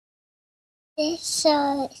This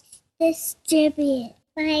show is distributed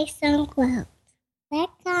by SoundCloud.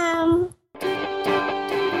 Welcome.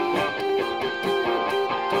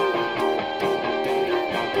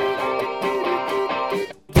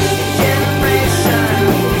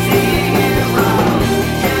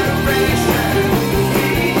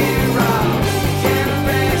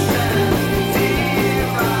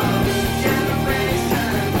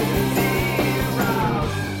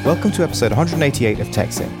 Welcome to episode 188 of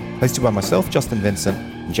TechSing, hosted by myself, Justin Vincent,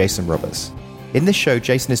 and Jason Roberts. In this show,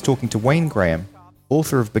 Jason is talking to Wayne Graham,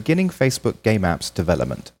 author of Beginning Facebook Game Apps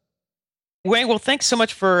Development. Wayne, well, thanks so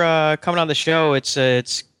much for coming on the show.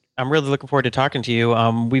 I'm really looking forward to talking to you.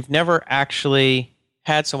 We've never actually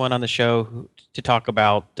had someone on the show to talk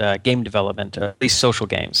about game development, at least social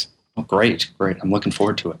games. Oh, great. I'm looking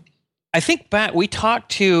forward to it. I think we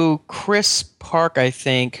talked to Chris Park, I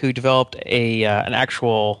think, who developed an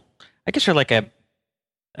actual, I guess, like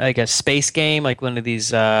a space game, like one of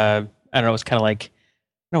these. I don't know. It's kind of like, I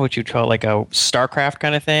don't know what you'd call it, like a StarCraft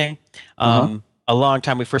kind of thing. A long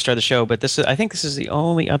time we first started the show, but I think this is the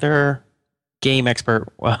only other game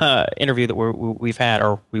expert interview that we've had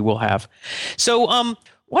or we will have. So,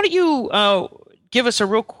 why don't you give us a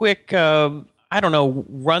real quick, run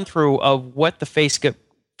through of what the Facebook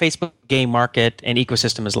game market and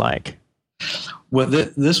ecosystem is like? Well,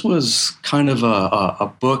 this was kind of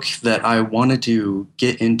a book that I wanted to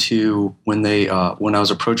get into when I was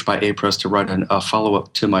approached by Apress to write a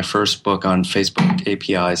follow-up to my first book on Facebook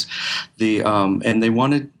APIs. And they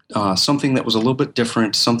wanted something that was a little bit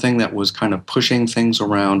different, something that was kind of pushing things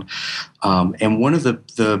around. And one of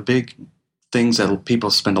the big things that people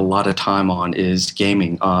spend a lot of time on is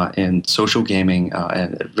gaming and social gaming,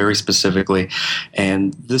 and very specifically.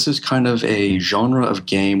 And this is kind of a genre of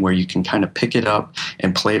game where you can kind of pick it up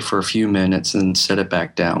and play it for a few minutes and set it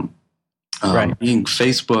back down. Right. Being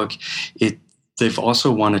Facebook, they've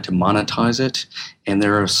also wanted to monetize it, and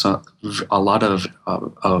there are a lot of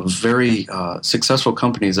very successful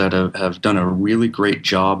companies that have done a really great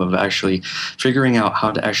job of actually figuring out how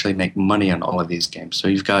to actually make money on all of these games. So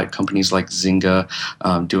you've got companies like Zynga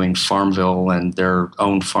doing Farmville and their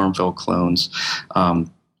own Farmville clones. And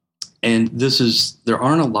there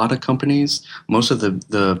aren't a lot of companies. Most of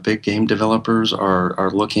the big game developers are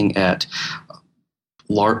looking at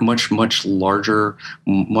much larger,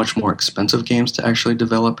 much more expensive games to actually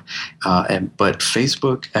develop. But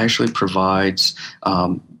Facebook actually provides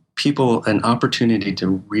people an opportunity to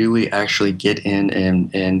really actually get in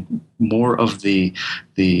and more of the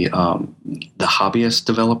hobbyist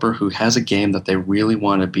developer who has a game that they really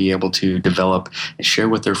want to be able to develop and share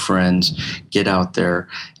with their friends, get out there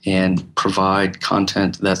and provide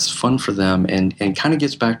content that's fun for them and kind of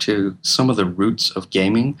gets back to some of the roots of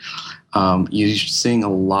gaming. You're seeing a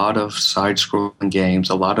lot of side-scrolling games,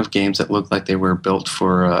 a lot of games that look like they were built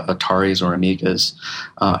for Ataris or Amigas,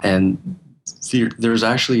 and there's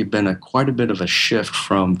actually been quite a bit of a shift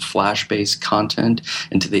from Flash-based content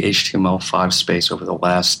into the HTML5 space over the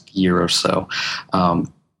last year or so.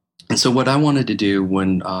 And so what I wanted to do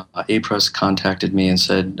when Apress contacted me and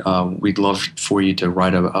said, we'd love for you to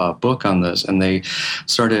write a book on this, and they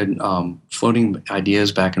started floating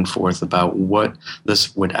ideas back and forth about what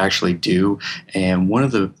this would actually do. And one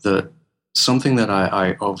of something that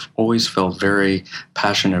I've always felt very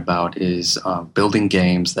passionate about is building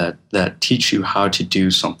games that teach you how to do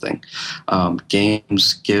something.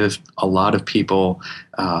 Games give a lot of people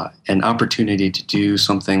an opportunity to do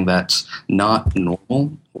something that's not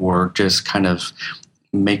normal or just kind of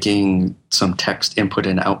making some text input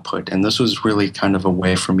and output. And this was really kind of a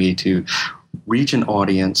way for me to reach an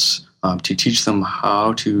audience, to teach them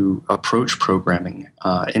how to approach programming,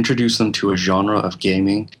 introduce them to a genre of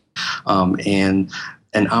gaming, and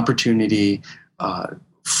an opportunity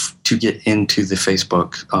to get into the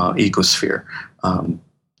Facebook ecosphere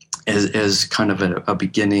as kind of a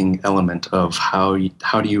beginning element of how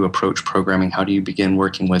do you approach programming, how do you begin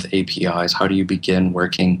working with APIs, how do you begin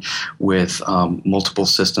working with multiple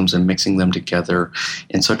systems and mixing them together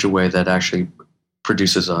in such a way that actually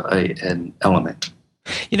produces an element.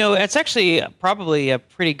 You know, it's actually probably a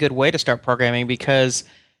pretty good way to start programming because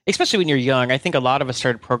especially when you're young, I think a lot of us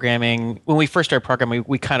started programming. When we first started programming,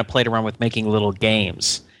 we kind of played around with making little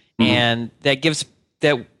games. Mm-hmm. And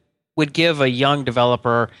that would give a young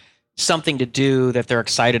developer something to do that they're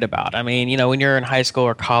excited about. I mean, when you're in high school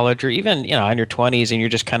or college or even, in your 20s and you're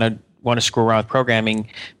just kind of want to screw around with programming,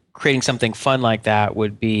 creating something fun like that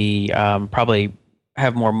would be probably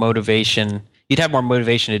have more motivation. You'd have more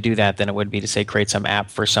motivation to do that than it would be to, say, create some app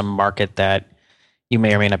for some market that you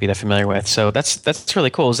may or may not be that familiar with. So that's really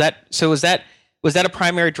cool. Was that a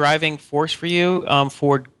primary driving force for you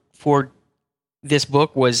for this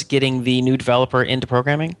book was getting the new developer into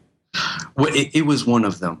programming? Well, it was one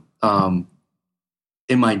of them.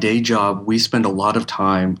 In my day job, we spend a lot of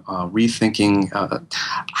time rethinking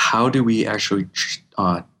how do we actually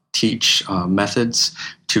teach methods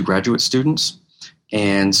to graduate students.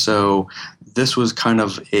 And so this was kind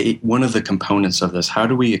of one of the components of this. How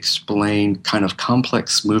do we explain kind of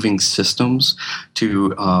complex moving systems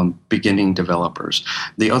to beginning developers?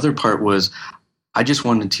 The other part was I just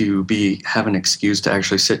wanted to have an excuse to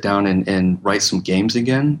actually sit down and write some games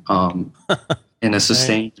again. In a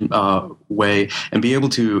sustained way, and be able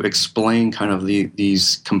to explain kind of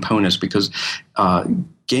these components, because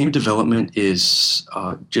game development is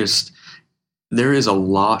there is a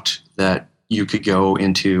lot that you could go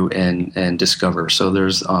into and discover. So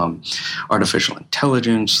there's artificial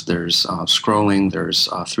intelligence, there's scrolling, there's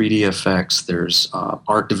 3D effects, there's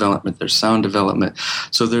art development, there's sound development.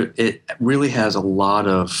 So it really has a lot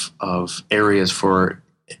of areas for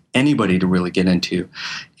anybody to really get into.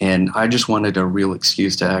 And I just wanted a real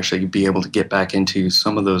excuse to actually be able to get back into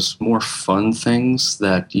some of those more fun things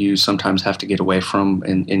that you sometimes have to get away from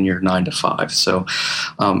in your 9 to 5. So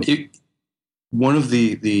one of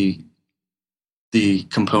the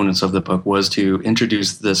components of the book was to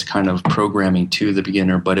introduce this kind of programming to the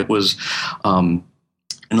beginner, but it was, in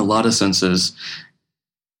a lot of senses,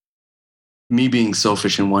 me being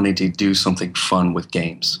selfish and wanting to do something fun with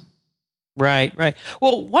games. Right.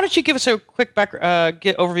 Well, why don't you give us a quick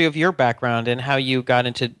overview of your background and how you got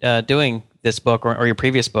into doing this book or your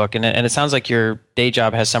previous book? And it sounds like your day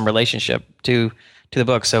job has some relationship to the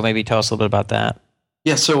book, so maybe tell us a little bit about that.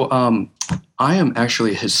 Yeah, so I am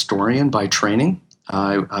actually a historian by training.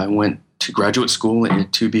 I went to graduate school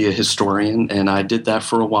to be a historian, and I did that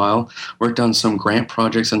for a while. Worked on some grant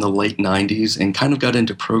projects in the late 90s and kind of got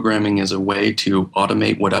into programming as a way to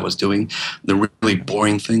automate what I was doing, the really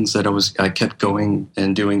boring things that I kept going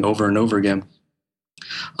and doing over and over again.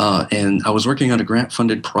 And I was working on a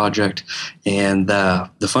grant-funded project, and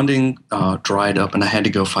the funding dried up, and I had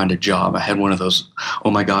to go find a job. I had one of those,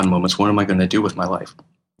 oh my God moments. What am I going to do with my life?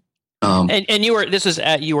 And you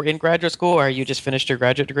were in graduate school, or you just finished your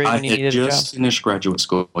graduate degree when you needed a job? I just finished graduate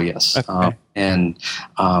school, yes. Okay. And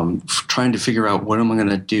trying to figure out what am I going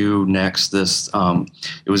to do next. It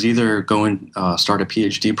was either go and start a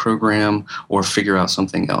PhD program or figure out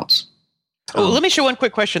something else. Let me show one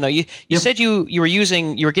quick question though. You said you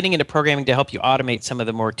were getting into programming to help you automate some of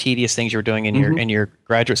the more tedious things you were doing in your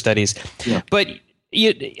graduate studies. Yeah. But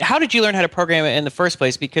how did you learn how to program it in the first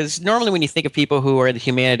place? Because normally when you think of people who are in the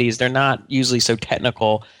humanities, they're not usually so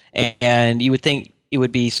technical, and you would think it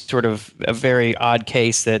would be sort of a very odd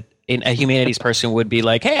case that a humanities person would be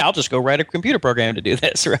like, hey, I'll just go write a computer program to do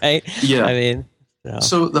this, right? Yeah. I mean,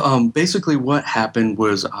 so basically what happened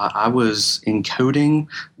was I was encoding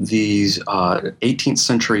these 18th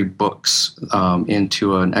century books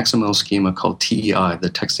into an XML schema called TEI, the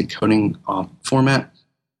text encoding format.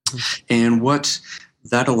 And what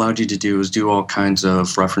that allowed you to do is do all kinds of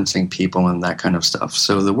referencing people and that kind of stuff.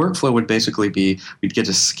 So the workflow would basically be we'd get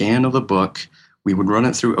a scan of a book, we would run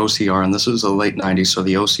it through OCR, and this was the late 90s, so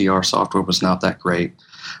the OCR software was not that great.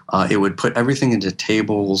 It would put everything into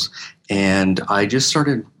tables, and I just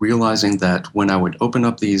started realizing that when I would open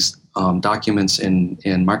up these documents in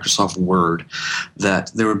Microsoft Word,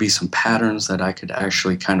 that there would be some patterns that I could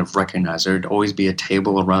actually kind of recognize. There would always be a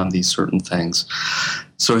table around these certain things.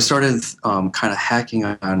 So I started kind of hacking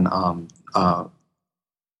on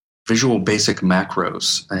Visual Basic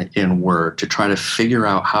macros in Word to try to figure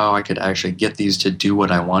out how I could actually get these to do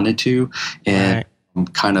what I wanted to, and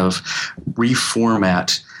kind of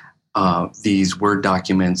reformat these Word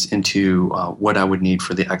documents into what I would need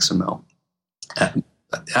for the XML.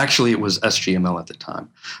 Actually, it was SGML at the time.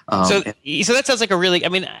 So that sounds like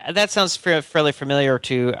that sounds fairly familiar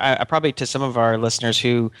to probably to some of our listeners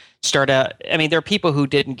who start out. I mean, there are people who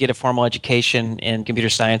didn't get a formal education in computer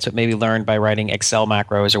science, but maybe learned by writing Excel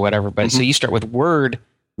macros or whatever. But so you start with Word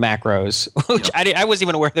macros, which I wasn't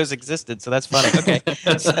even aware those existed. So that's funny. Okay.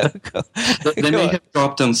 They may have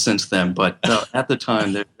dropped them since then, but at the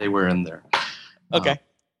time they were in there. Okay.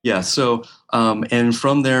 So, and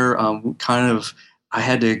from there, I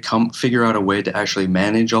had to figure out a way to actually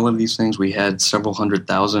manage all of these things. We had several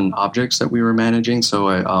 100,000 objects that we were managing. So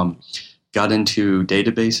I got into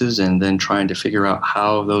databases and then trying to figure out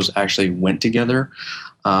how those actually went together.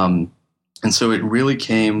 And so it really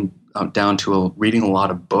came down to reading a lot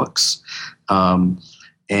of books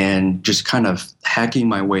and just kind of hacking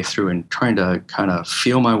my way through and trying to kind of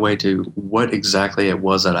feel my way to what exactly it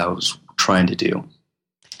was that I was trying to do.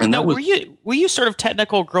 And now, were you sort of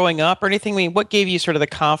technical growing up or anything? I mean, what gave you sort of the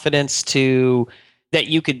confidence to that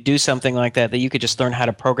you could do something like that you could just learn how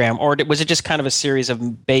to program, or was it just kind of a series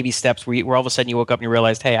of baby steps where all of a sudden you woke up and you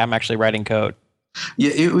realized, hey, I'm actually writing code?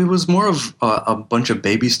 Yeah, it was more of a bunch of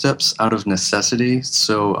baby steps out of necessity.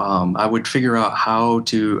 So I would figure out how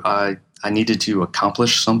to I needed to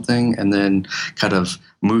accomplish something and then kind of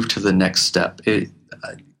move to the next step.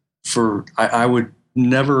 I would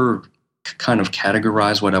never kind of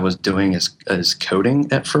categorize what I was doing as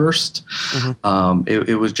coding at first. Mm-hmm.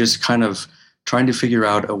 It was just kind of trying to figure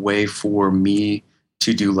out a way for me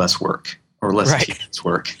to do less work or less tedious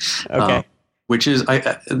work. Okay. Which is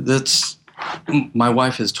that's. My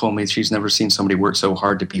wife has told me she's never seen somebody work so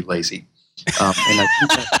hard to be lazy. And I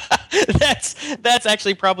think that's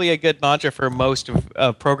actually probably a good mantra for most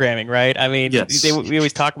of programming, right? I mean, yes. We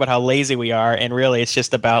always talk about how lazy we are, and really it's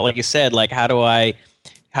just about, like you said, like how do I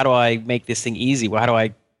make this thing easy? How do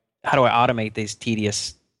I automate these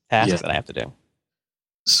tedious tasks that I have to do?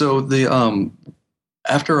 So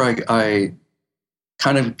after I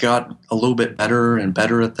kind of got a little bit better and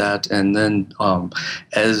better at that, and then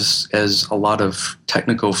as a lot of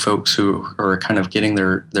technical folks who are kind of getting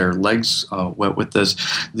their legs wet with this,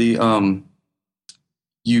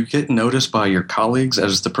 you get noticed by your colleagues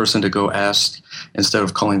as the person to go ask instead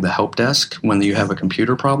of calling the help desk when you have a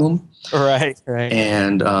computer problem. Right.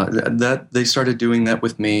 And that they started doing that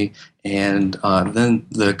with me, and then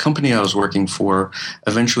the company I was working for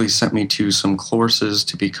eventually sent me to some courses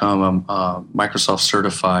to become Microsoft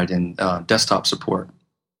certified in desktop support,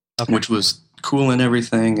 which was cool and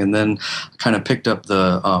everything. And then kind of picked up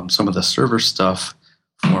the some of the server stuff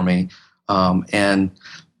for me, and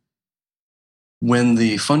when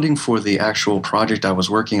the funding for the actual project I was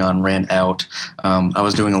working on ran out, I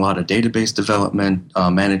was doing a lot of database development,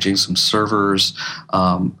 managing some servers,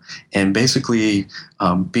 and basically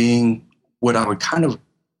being what I would kind of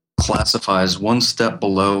classify as one step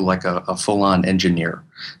below like a full-on engineer.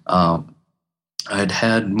 I'd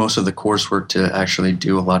had most of the coursework to actually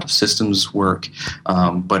do a lot of systems work,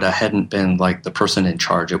 but I hadn't been like the person in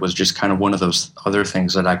charge. It was just kind of one of those other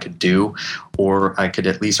things that I could do, or I could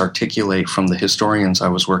at least articulate from the historians I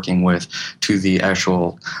was working with to the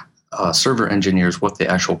actual server engineers what the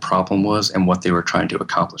actual problem was and what they were trying to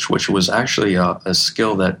accomplish, which was actually a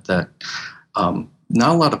skill that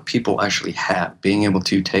not a lot of people actually have, being able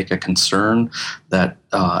to take a concern that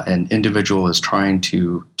an individual is trying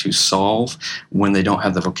to solve when they don't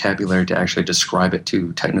have the vocabulary to actually describe it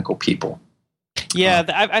to technical people. Yeah,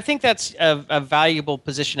 I think that's a valuable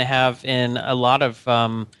position to have in a lot of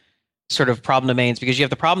sort of problem domains, because you have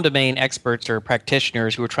the problem domain experts or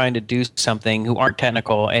practitioners who are trying to do something who aren't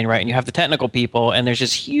technical, and you have the technical people, and there's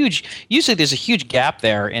this usually there's a huge gap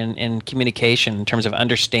there in communication in terms of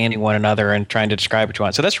understanding one another and trying to describe what you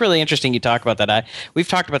want. So that's really interesting you talk about that. We've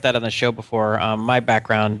talked about that on the show before, my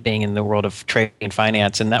background being in the world of trade and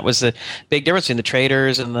finance, and that was the big difference between the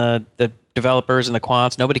traders and the developers and the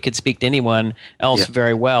quants. Nobody could speak to anyone else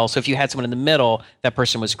very well. So if you had someone in the middle, that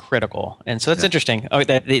person was critical. And so that's interesting. Oh,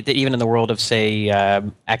 that even in the world of, say,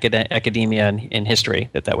 academia and history,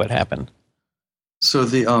 that would happen. So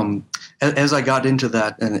as I got into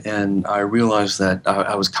that and I realized that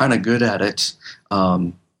I was kind of good at it,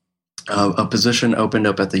 a position opened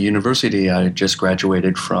up at the university I just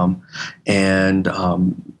graduated from, and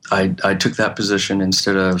I took that position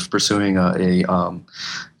instead of pursuing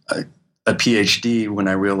a PhD when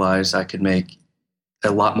I realized I could make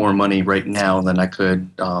a lot more money right now than I could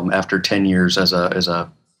after 10 years as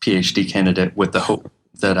a PhD candidate, with the hope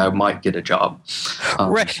that I might get a job.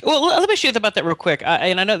 Right. Well, let me shoot about that real quick.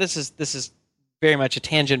 And I know this is very much a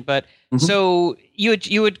tangent, but so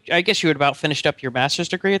you would I guess you had about finished up your master's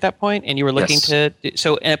degree at that point, and you were looking to.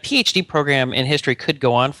 So a PhD program in history could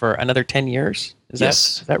go on for another 10 years.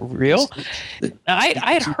 Is that real?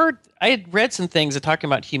 I had read some things that talking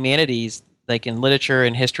about humanities, like in literature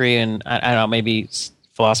and history, and I don't know, maybe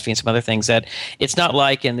philosophy and some other things, that it's not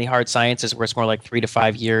like in the hard sciences where it's more like 3 to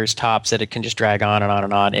 5 years tops, that it can just drag on and on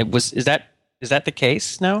and on. Is that the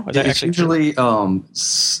case now? It's usually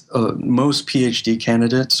most PhD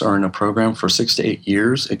candidates are in a program for 6 to 8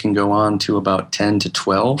 years. It can go on to about 10 to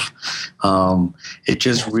 12. It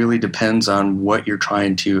just really depends on what you're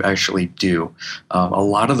trying to actually do. A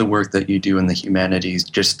lot of the work that you do in the humanities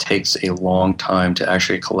just takes a long time to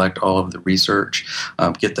actually collect all of the research,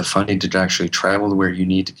 get the funding to actually travel to where you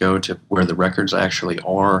need to go, to where the records actually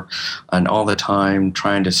are, and all the time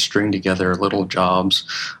trying to string together little jobs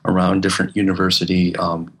around different university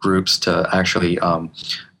groups to actually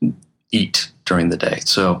eat during the day.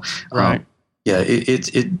 So,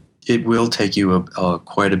 it will take you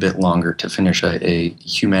quite a bit longer to finish a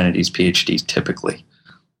humanities PhD typically.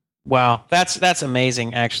 Wow, that's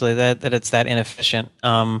amazing. Actually, that it's that inefficient.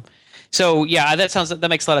 So yeah, that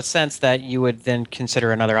makes a lot of sense that you would then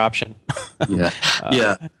consider another option. Yeah, uh,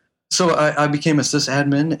 yeah. So I became a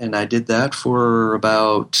sysadmin, and I did that for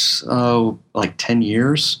about like 10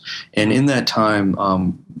 years. And in that time,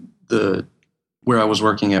 the where I was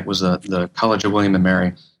working at was the College of William and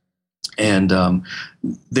Mary, and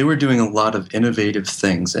they were doing a lot of innovative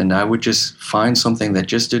things. And I would just find something that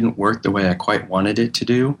just didn't work the way I quite wanted it to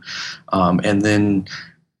do, and then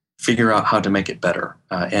figure out how to make it better.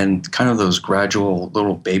 And kind of those gradual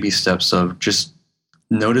little baby steps of just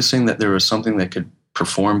noticing that there was something that could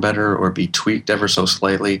perform better or be tweaked ever so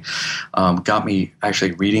slightly, got me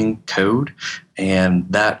actually reading code, and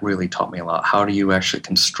that really taught me a lot. How do you actually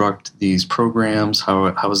construct these programs?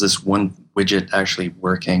 How is this one widget actually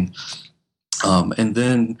working? And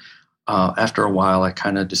then after a while, I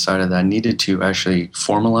kind of decided that I needed to actually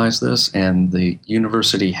formalize this, and the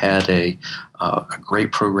university had a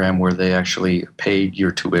great program where they actually paid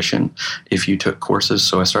your tuition if you took courses.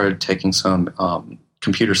 So I started taking some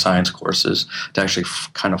computer science courses to actually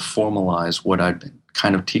kind of formalize what I'd been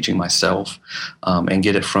kind of teaching myself, and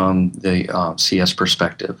get it from the CS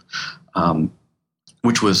perspective,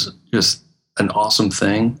 which was just an awesome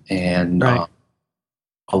thing and Right.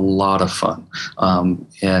 A lot of fun.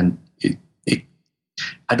 And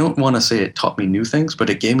I don't want to say it taught me new things, but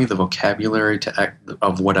it gave me the vocabulary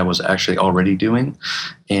of what I was actually already doing,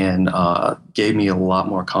 and gave me a lot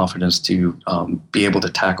more confidence to be able to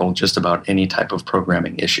tackle just about any type of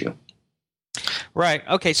programming issue. Right.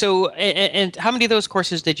 Okay. So, and how many of those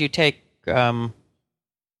courses did you take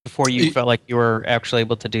before you felt like you were actually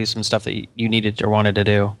able to do some stuff that you needed or wanted to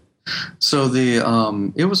do? So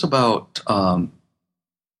it was about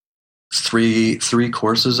three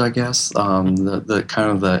courses, I guess. The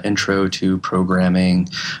kind of the intro to programming,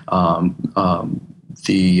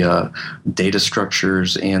 the data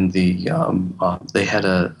structures, and they had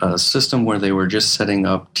a system where they were just setting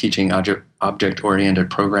up teaching object-oriented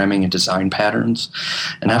programming and design patterns.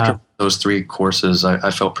 And after those three courses,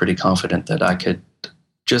 I felt pretty confident that I could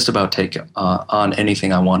just about take on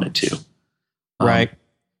anything I wanted to. Right.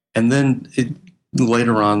 And then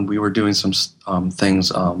later on, we were doing some things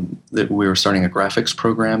that we were starting a graphics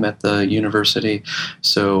program at the university.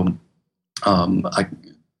 So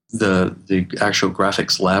the actual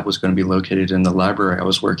graphics lab was going to be located in the library I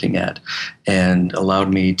was working at, and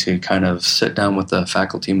allowed me to kind of sit down with a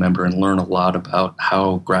faculty member and learn a lot about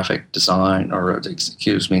how graphic design, or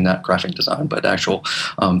excuse me, not graphic design, but actual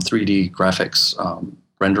 3D graphics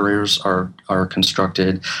renderers are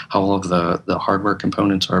constructed, how all of the hardware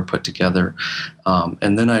components are put together.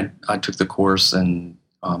 And then I took the course and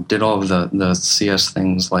did all of the CS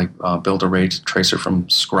things, like build a ray tracer from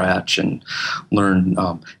scratch, and learn,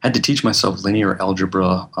 had to teach myself linear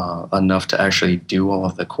algebra enough to actually do all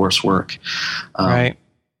of the coursework. Right.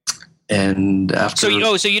 And after...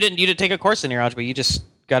 So you didn't take a course in linear algebra, you just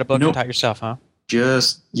got a book and taught yourself, huh?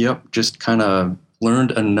 Just kind of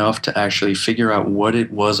learned enough to actually figure out what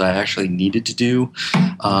it was I actually needed to do,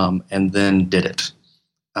 and then did it,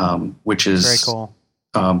 which is very cool.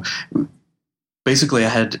 Basically,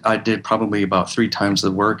 I did probably about 3 times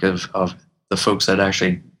the work of the folks that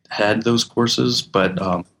actually had those courses, but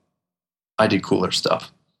I did cooler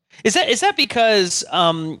stuff. Is that because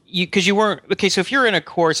you weren't okay? So if you're in a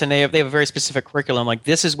course and they have a very specific curriculum, like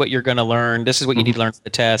this is what you're going to learn, this is what you need to learn for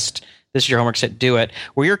the test, this is your homework set, do it.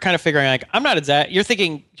 Where you're kind of figuring like you're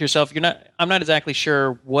thinking to yourself, I'm not exactly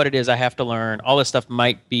sure what it is I have to learn. All this stuff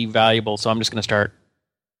might be valuable, so I'm just going to start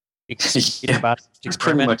about it.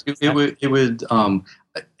 Pretty much. It would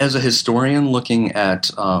as a historian looking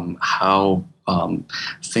at how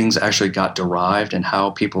things actually got derived and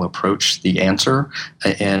how people approach the answer,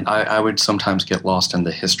 and I would sometimes get lost in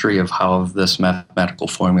the history of how this mathematical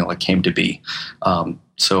formula came to be.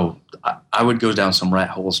 So I would go down some rat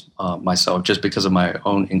holes myself just because of my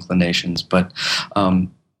own inclinations, but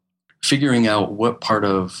figuring out what part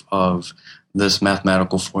of this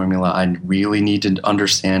mathematical formula I really need to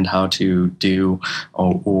understand how to do,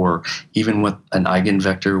 or even what an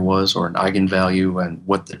eigenvector was or an eigenvalue and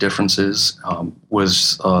what the difference is,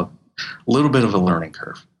 was a little bit of a learning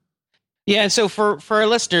curve. Yeah, and so for our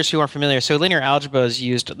listeners who aren't familiar, so linear algebra is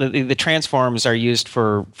used. The transforms are used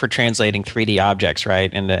for translating 3D objects,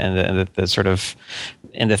 right? And the sort of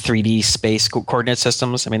in the 3D space coordinate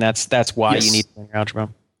systems. I mean, that's why you need linear algebra.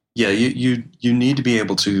 Yeah, you need to be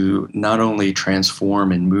able to not only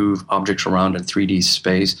transform and move objects around in 3D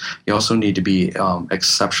space, you also need to be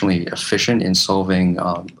exceptionally efficient in solving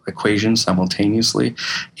equations simultaneously,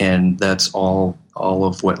 and that's all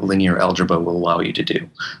of what linear algebra will allow you to do.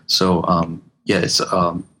 So it's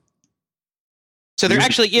So there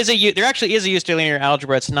actually is a use to linear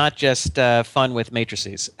algebra. It's not just fun with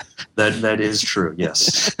matrices. That is true.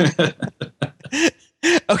 Yes.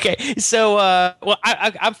 Okay, so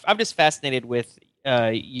I'm just fascinated with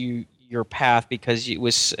your path because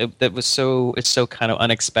it's so kind of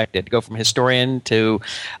unexpected to go from historian to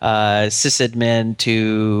sysadmin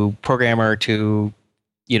to programmer to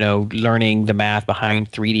learning the math behind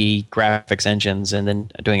 3D graphics engines, and then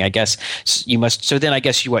doing, I guess you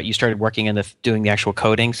started working in doing the actual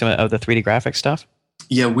coding some of the 3D graphics stuff.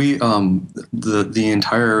 Yeah, we the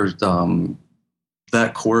entire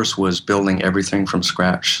that course was building everything from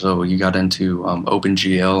scratch. So you got into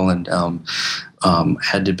OpenGL and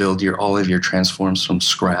had to build all of your transforms from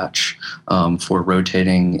scratch for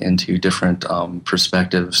rotating into different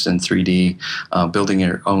perspectives in 3D, building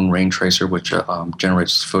your own ray tracer, which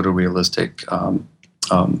generates photorealistic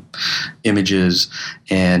images,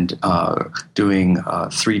 and doing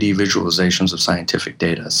 3D visualizations of scientific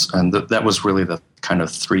data. And that was really the kind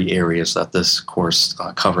of three areas that this course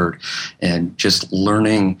covered. And just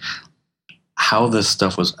learning how this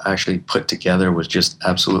stuff was actually put together was just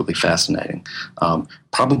absolutely fascinating.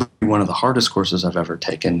 Probably one of the hardest courses I've ever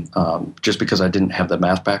taken, just because I didn't have the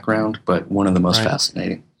math background, but one of the most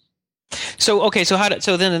fascinating. So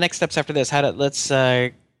then the next steps after this, It's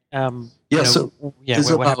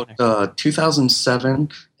about 2007,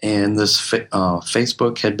 and this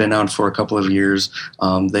Facebook had been out for a couple of years.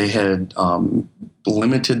 They had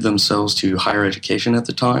limited themselves to higher education at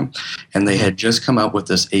the time, and they had just come out with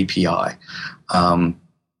this API.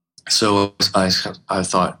 So I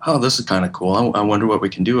thought, oh, this is kind of cool. I wonder what we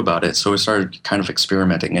can do about it. So I started kind of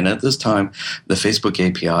experimenting. And at this time, the Facebook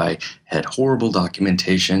API had horrible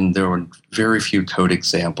documentation. There were very few code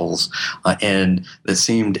examples. And it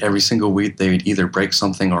seemed every single week they'd either break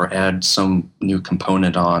something or add some new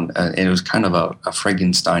component on. And it was kind of a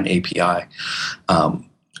Frankenstein API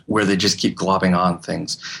where they just keep globbing on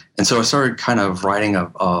things. And so I started kind of writing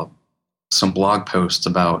some blog posts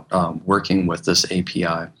about working with this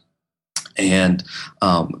API. And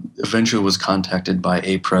eventually was contacted by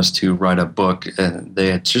Apress to write a book. And they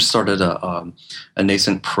had just started a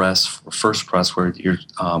nascent press, first press, where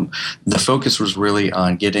the focus was really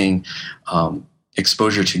on getting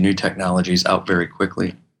exposure to new technologies out very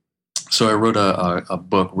quickly. So I wrote a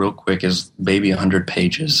book real quick, is maybe 100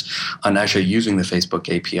 pages, on actually using the Facebook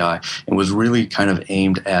API, and was really kind of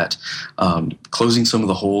aimed at closing some of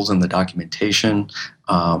the holes in the documentation,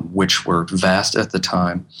 which were vast at the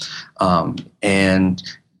time, and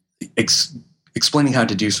explaining how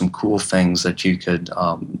to do some cool things that you could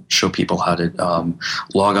show people how to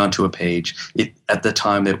log onto a page. At the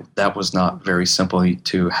time, that was not very simple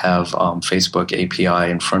to have Facebook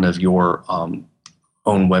API in front of your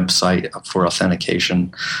own website for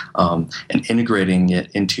authentication, and integrating it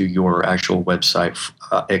into your actual website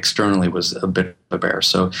externally was a bit of a bear.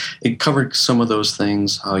 So it covered some of those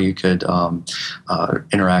things, how you could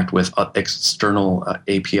interact with external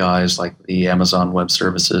APIs like the Amazon Web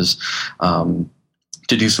Services to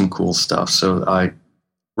do some cool stuff. So I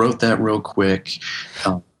wrote that real quick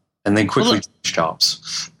and then quickly changed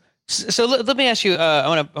jobs. So let me ask you. I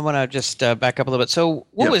want to just back up a little bit. So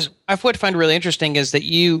what I find really interesting is that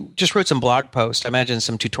you just wrote some blog posts. I imagine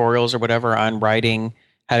some tutorials or whatever on writing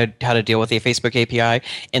how to deal with the Facebook API,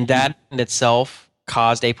 and that in itself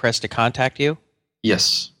caused Apress to contact you.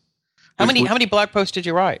 Yes. How many blog posts did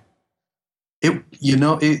you write? It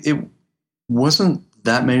wasn't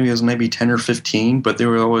that many. It was maybe 10 or 15, but they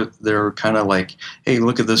were kind of like, hey,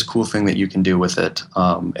 look at this cool thing that you can do with it,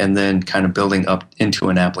 and then kind of building up into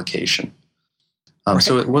an application. Right.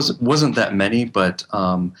 So it wasn't that many, but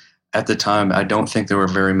at the time, I don't think there were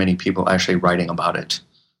very many people actually writing about it.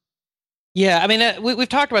 Yeah, I mean, we've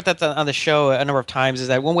talked about that on the show a number of times, is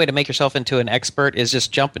that one way to make yourself into an expert is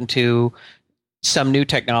just jump into some new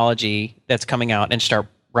technology that's coming out and start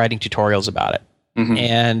writing tutorials about it. Mm-hmm.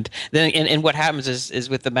 And then, and what happens is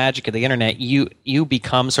with the magic of the internet, you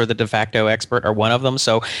become sort of the de facto expert or one of them.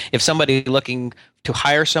 So if somebody looking to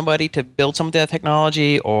hire somebody to build some of that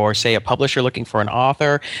technology, or say a publisher looking for an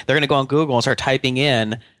author, they're going to go on Google and start typing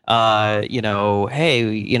in, start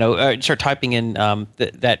typing in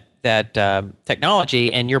that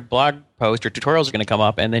technology, and your blog post or tutorials are going to come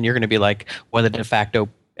up, and then you're going to be like one of the de facto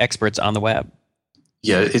experts on the web.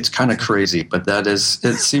 Yeah, it's kind of crazy, but it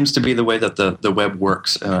seems to be the way that the web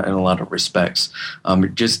works in a lot of respects.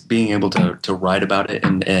 Just being able to write about it,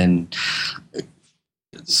 and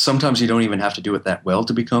sometimes you don't even have to do it that well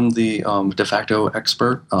to become the de facto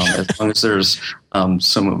expert, as long as there's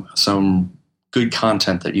some good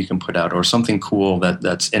content that you can put out, or something cool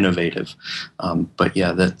that's innovative. But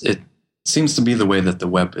yeah, it seems to be the way that the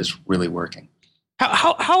web is really working.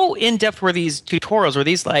 How in depth were these tutorials? Were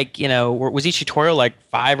these like, was each tutorial like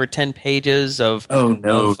 5 or 10 pages of? Oh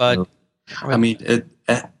no, of, no. I mean,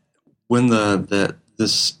 when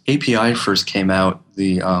this API first came out,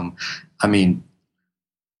 I mean,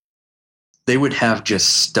 they would have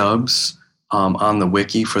just stubs on the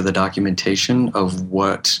wiki for the documentation of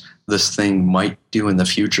what this thing might do in the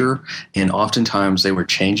future, and oftentimes they were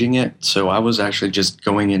changing it. So I was actually just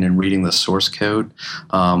going in and reading the source code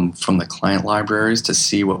from the client libraries to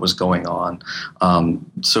see what was going on.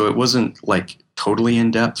 So it wasn't like totally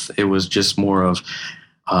in depth. It was just more of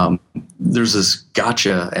there's this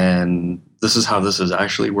gotcha, and this is how this is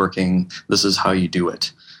actually working. This is how you do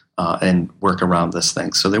it and work around this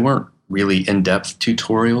thing. So they weren't really in-depth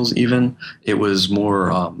tutorials even. It was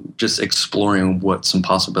more just exploring what some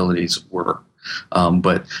possibilities were.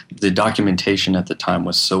 But the documentation at the time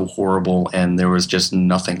was so horrible, and there was just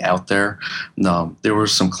nothing out there. There were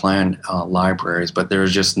some client libraries, but there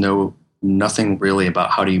was just nothing really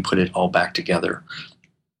about how do you put it all back together.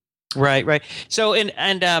 Right. So,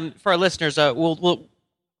 for our listeners,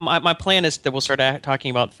 my plan is that we'll start talking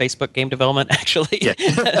about Facebook game development, actually. Yeah.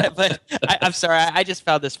 But I'm sorry, I just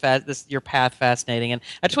found your path fascinating, and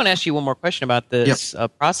I just want to ask you one more question about this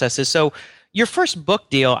process. So, your first book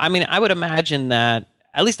deal. I mean, I would imagine that,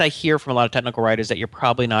 at least I hear from a lot of technical writers, that you're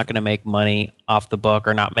probably not going to make money off the book,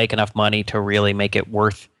 or not make enough money to really make it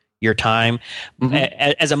worth your time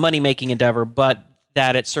as a money-making endeavor, but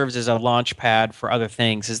that it serves as a launch pad for other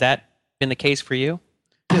things. Has that been the case for you?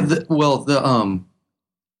 Yeah.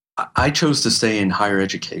 I chose to stay in higher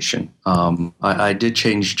education. I did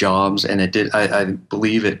change jobs, and it did. I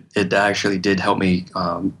believe it actually did help me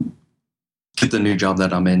get the new job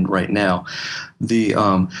that I'm in right now.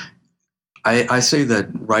 I say that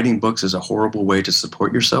writing books is a horrible way to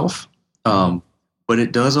support yourself, but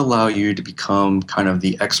it does allow you to become kind of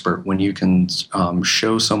the expert when you can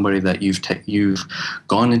show somebody that you've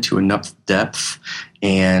gone into enough depth,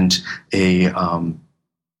 and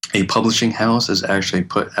a publishing house has actually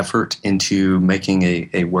put effort into making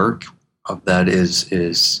a work that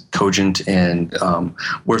is cogent and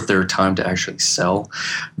worth their time to actually sell.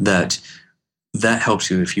 That helps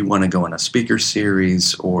you if you want to go on a speaker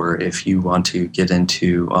series, or if you want to get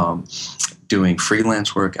into doing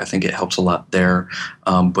freelance work. I think it helps a lot there.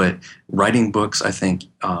 But writing books, I think,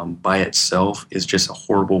 by itself is just a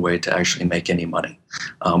horrible way to actually make any money.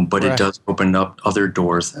 But It does open up other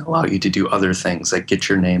doors that allow you to do other things, that get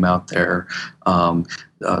your name out there,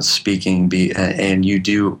 speaking, and you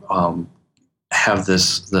do have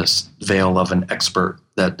this veil of an expert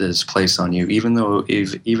that is placed on you. Even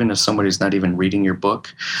if somebody's not even reading your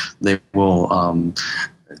book, they will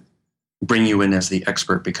bring you in as the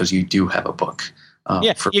expert because you do have a book.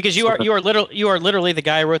 Because you are literally the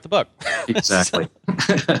guy who wrote the book. Exactly.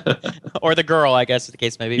 Or the girl, I guess the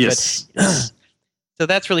case may be. Yes. But, so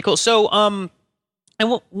that's really cool. So, and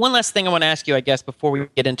one last thing I want to ask you, I guess, before we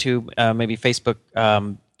get into maybe Facebook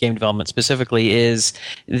game development specifically, is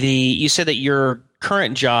you said that your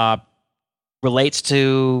current job relates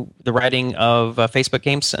to the writing of Facebook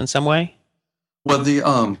games in some way?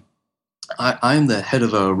 Well, I'm the head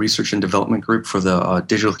of a research and development group for the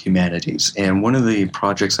digital humanities, and one of the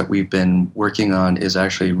projects that we've been working on is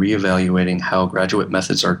actually reevaluating how graduate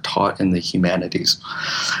methods are taught in the humanities.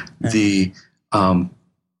 Okay.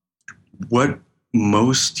 What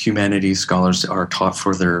most humanities scholars are taught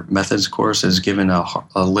for their methods course is given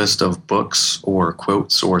a list of books or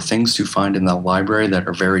quotes or things to find in the library that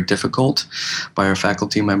are very difficult by a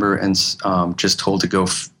faculty member, and just told to go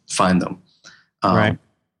find them. Right.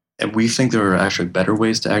 And we think there are actually better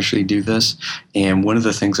ways to actually do this. And one of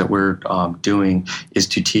the things that we're doing is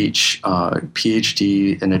to teach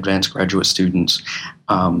PhD and advanced graduate students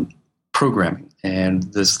programming. And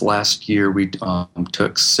this last year we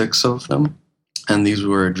took 6 of them. And these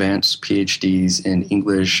were advanced PhDs in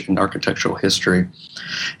English and architectural history.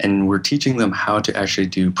 And we're teaching them how to actually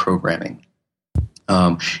do programming.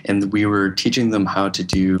 And we were teaching them how to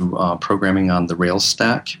do programming on the Rails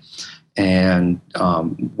stack. And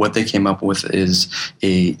what they came up with is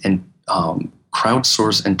a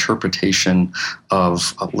crowdsourced interpretation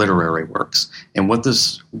of literary works. And what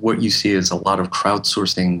you see is a lot of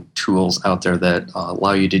crowdsourcing tools out there that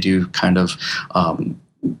allow you to do kind of,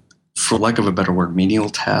 for lack of a better word, menial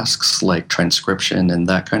tasks like transcription and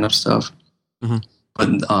that kind of stuff. Mm-hmm.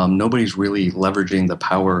 But nobody's really leveraging the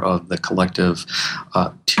power of the collective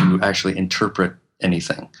to actually interpret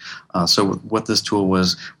anything. So what this tool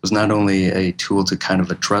was not only a tool to kind of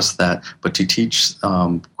address that, but to teach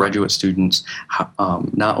graduate students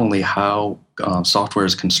not only how software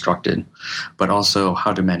is constructed, but also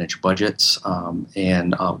how to manage budgets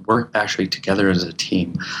and work actually together as a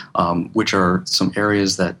team, which are some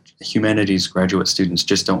areas that humanities graduate students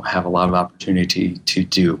just don't have a lot of opportunity to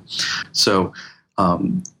do. So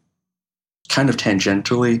kind of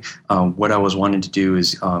tangentially, what I was wanting to do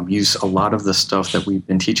is use a lot of the stuff that we've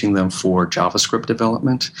been teaching them for JavaScript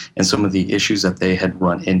development and some of the issues that they had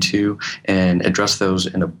run into and address those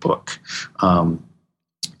in a book.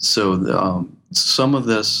 Some of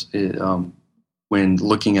this, when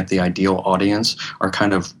looking at the ideal audience, are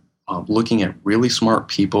kind of looking at really smart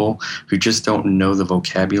people who just don't know the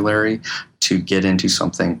vocabulary to get into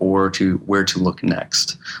something or to where to look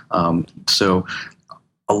next. So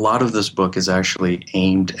a lot of this book is actually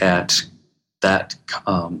aimed at that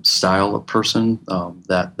style of person,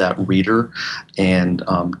 that reader, and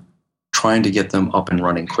trying to get them up and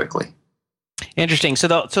running quickly. Interesting. So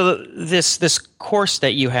this course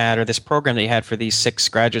that you had, or this program that you had for these 6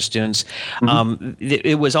 graduate students,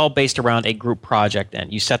 it was all based around a group project.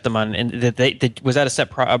 And you set them on, and was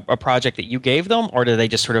that a project that you gave them, or did they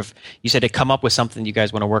just sort of, you said to come up with something you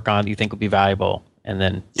guys want to work on, you think would be valuable, and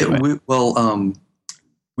then?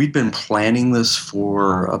 We'd been planning this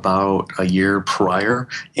for about a year prior,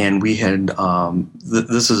 and we had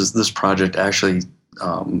this project actually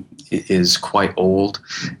is quite old.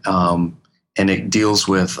 And it deals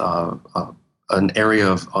with an area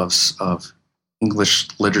of English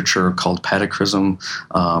literature called patachrism,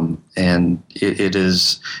 and it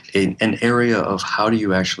is an area of how do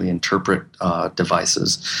you actually interpret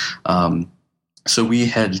devices. So we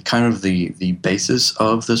had kind of the basis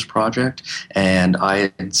of this project, and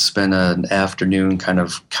I had spent an afternoon kind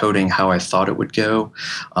of coding how I thought it would go.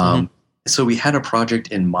 So we had a project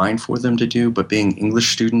in mind for them to do, but being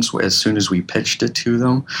English students, as soon as we pitched it to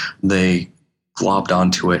them, they globbed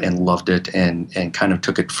onto it and loved it and kind of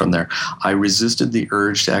took it from there. I resisted the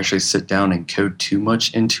urge to actually sit down and code too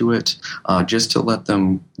much into it, just to let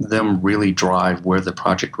them really drive where the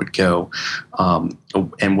project would go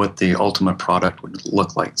and what the ultimate product would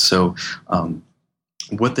look like. So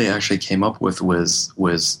what they actually came up with was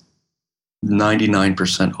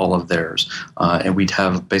 99% all of theirs. And we'd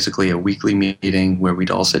have basically a weekly meeting where we'd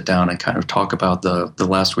all sit down and kind of talk about the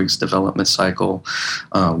last week's development cycle,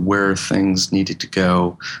 where things needed to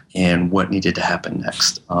go, and what needed to happen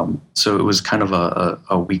next. So it was kind of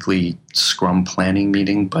a weekly Scrum planning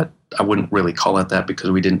meeting, but I wouldn't really call it that because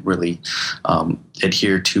we didn't really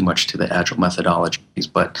adhere too much to the Agile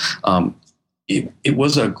methodologies. But it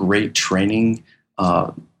was a great training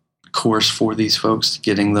course for these folks,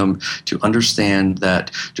 getting them to understand that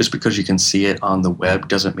just because you can see it on the web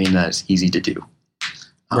doesn't mean that it's easy to do.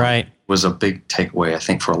 Right. Was a big takeaway, I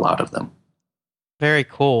think, for a lot of them. Very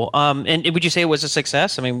cool. And would you say it was a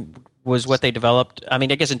success? I mean, was what they developed, I mean,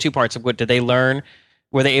 I guess in 2 parts of what did they learn?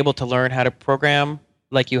 Were they able to learn how to program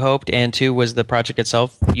like you hoped? And 2, was the project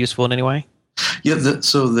itself useful in any way? Yeah.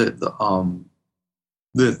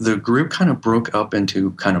 The group kind of broke up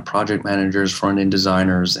into kind of project managers, front-end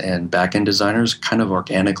designers, and back-end designers kind of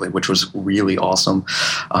organically, which was really awesome.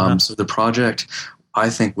 So the project, I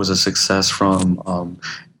think, was a success from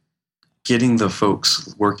getting the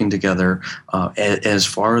folks working together. As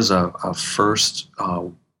far as a first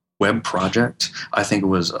web project, I think it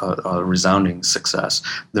was a resounding success.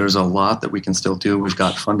 There's a lot that we can still do. We've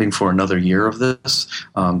got funding for another year of this,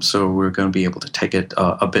 so we're going to be able to take it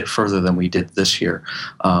a bit further than we did this year.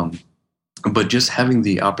 But just having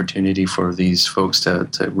the opportunity for these folks to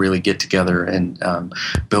really get together and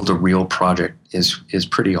build a real project is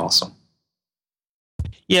pretty awesome.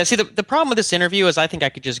 Yeah, see, the problem with this interview is I think I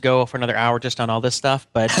could just go for another hour just on all this stuff,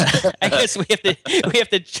 but I guess we have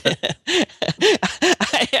to.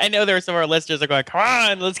 I know there are some of our listeners that are going, come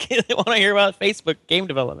on, they want to hear about Facebook game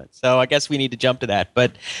development. So I guess we need to jump to that.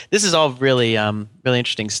 But this is all really, really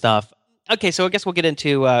interesting stuff. Okay, so I guess we'll get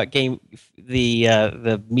into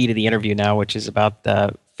the meat of the interview now, which is about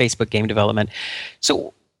Facebook game development.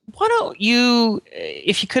 So why don't you,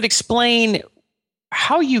 if you could explain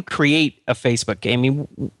how you create a Facebook game? I mean,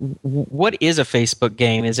 what is a Facebook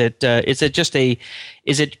game? Is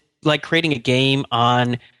it like creating a game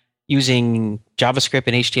on using JavaScript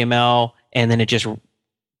and HTML, and then it just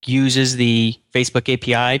uses the Facebook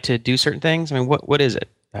API to do certain things? I mean, what is it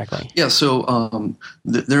exactly? Yeah, so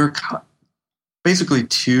there are basically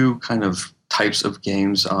 2 kind of types of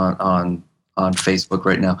games on on Facebook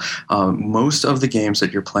right now. Most of the games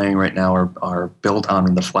that you're playing right now are built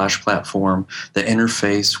on the Flash platform that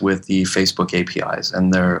interface with the Facebook APIs,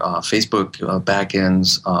 and they're Facebook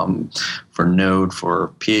backends for Node, for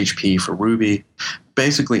PHP, for Ruby.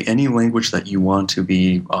 Basically, any language that you want to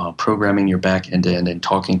be programming your backend in and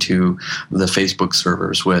talking to the Facebook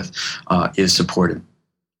servers with is supported.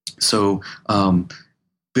 So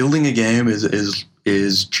building a game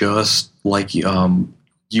is just like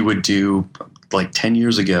you would do like 10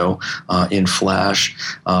 years ago in Flash.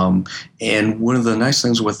 And one of the nice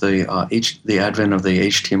things with the advent of the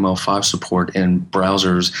HTML5 support in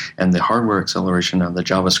browsers and the hardware acceleration of the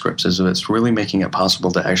JavaScript is it's really making it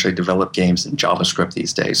possible to actually develop games in JavaScript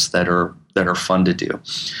these days that are fun to do.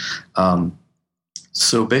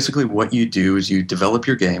 So basically what you do is you develop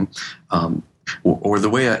your game, or the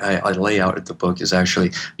way I lay out the book is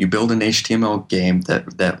actually you build an HTML game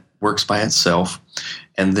that works by itself,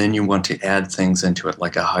 and then you want to add things into it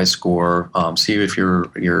like a high score, see if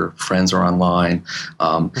your friends are online,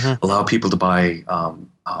 allow people to buy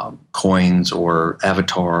coins or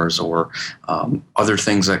avatars or other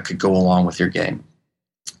things that could go along with your game.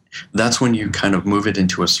 That's when you kind of move it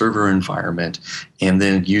into a server environment and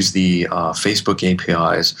then use the Facebook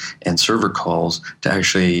APIs and server calls to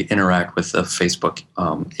actually interact with the Facebook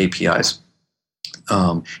APIs.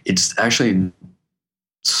 It's actually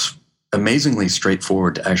amazingly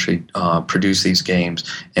straightforward to actually produce these games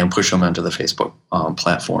and push them onto the Facebook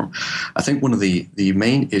platform. I think one of the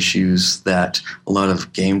main issues that a lot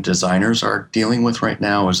of game designers are dealing with right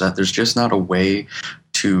now is that there's just not a way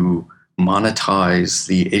to monetize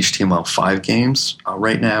the HTML5 games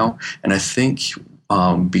right now. And I think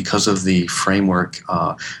because of the framework,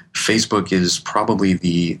 Facebook is probably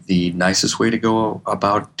the nicest way to go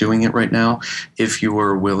about doing it right now if you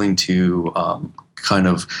are willing to kind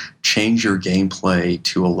of change your gameplay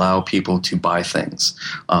to allow people to buy things.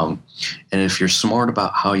 And if you're smart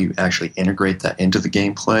about how you actually integrate that into the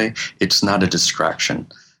gameplay, it's not a distraction.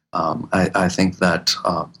 I think that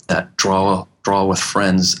that draw with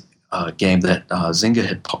friends game that Zynga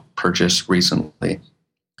had purchased recently,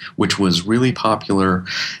 which was really popular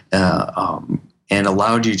and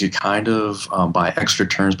allowed you to kind of buy extra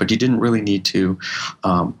turns, but you didn't really need to.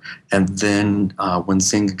 And then when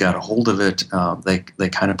Zynga got a hold of it, they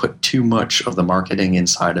kind of put too much of the marketing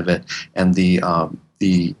inside of it, and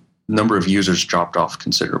the number of users dropped off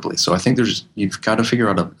considerably. So I think you've got to figure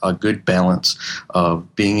out a good balance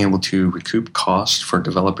of being able to recoup cost for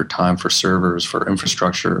developer time, for servers, for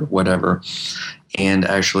infrastructure, whatever, and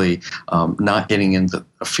actually not getting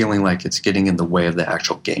feeling like it's getting in the way of the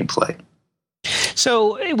actual gameplay.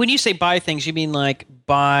 So when you say buy things, you mean like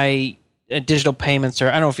buy digital payments, or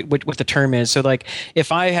I don't know what the term is. So like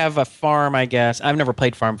if I have a farm, I guess I've never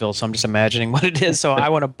played Farmville, so I'm just imagining what it is. So I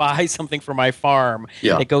want to buy something for my farm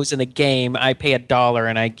that goes in the game. I pay $1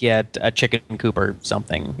 and I get a chicken coop or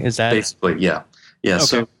something. Is that basically? Yeah. Okay.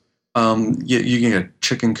 So you can get a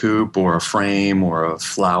chicken coop or a frame or a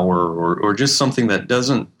flower or just something that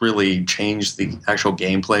doesn't really change the actual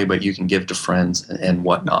gameplay, but you can give to friends and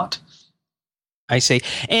whatnot. I see.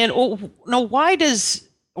 And no, why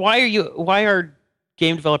are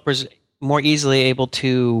game developers more easily able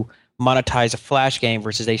to monetize a Flash game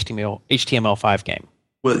versus HTML5 game?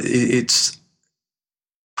 Well, it's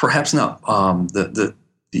perhaps not. The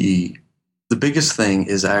biggest thing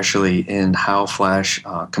is actually in how Flash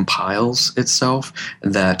compiles itself,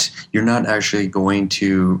 that you're not actually going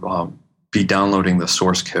to be downloading the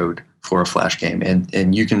source code for a Flash game,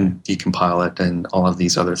 and you can decompile it and all of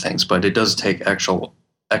these other things, but it does take extra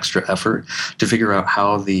effort to figure out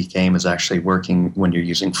how the game is actually working when you're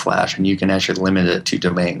using Flash, and you can actually limit it to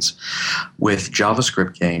domains. With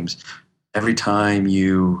JavaScript games, every time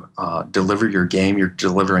you deliver your game, you're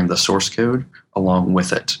delivering the source code along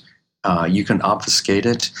with it. You can obfuscate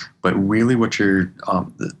it, but really what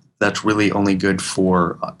that's really only good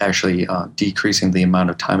for actually decreasing the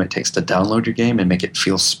amount of time it takes to download your game and make it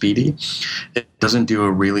feel speedy. It doesn't do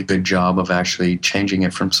a really good job of actually changing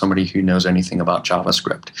it from somebody who knows anything about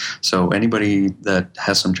JavaScript. So anybody that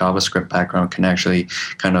has some JavaScript background can actually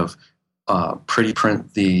kind of pretty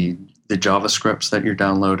print the JavaScripts that you're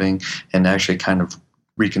downloading and actually kind of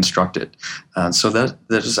reconstruct it. So that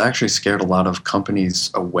has actually scared a lot of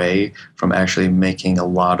companies away from actually making a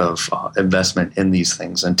lot of investment in these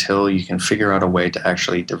things until you can figure out a way to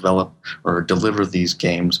actually develop or deliver these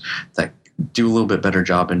games that do a little bit better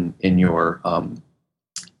job in your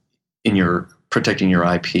protecting your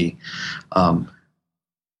IP.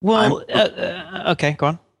 Okay, go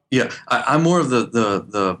on. Yeah, I'm more of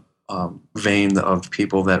the vein of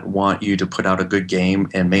people that want you to put out a good game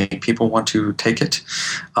and make people want to take it.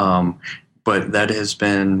 but that has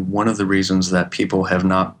been one of the reasons that people have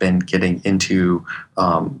not been getting into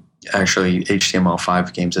actually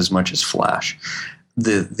HTML5 games as much as Flash.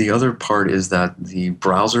 The other part is that the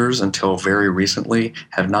browsers, until very recently,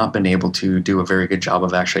 have not been able to do a very good job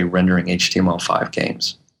of actually rendering HTML5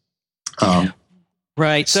 games.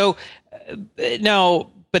 Right. So no,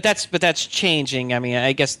 but that's changing. I mean,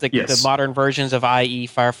 I guess the modern versions of IE,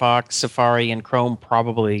 Firefox, Safari, and Chrome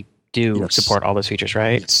probably do support all those features,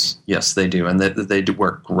 right? Yes, they do, and they do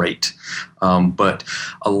work great. But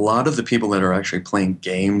a lot of the people that are actually playing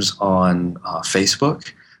games on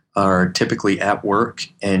Facebook are typically at work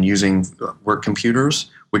and using work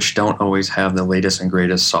computers, which don't always have the latest and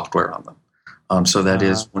greatest software on them. So that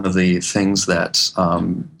is one of the things that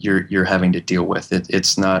you're having to deal with.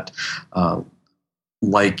 It's not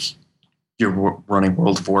like you're running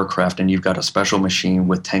World of Warcraft and you've got a special machine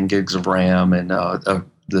with 10 gigs of RAM and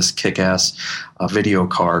this kick-ass video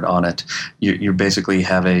card on it. You basically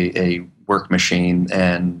have a work machine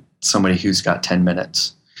and somebody who's got 10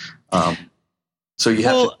 minutes. So you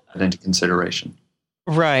have to take that into consideration.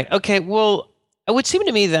 Right. Okay. Well, it would seem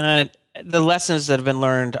to me that the lessons that have been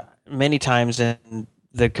learned many times in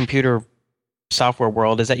the computer software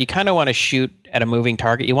world is that you kind of want to shoot at a moving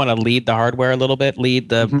target. You want to lead the hardware a little bit, lead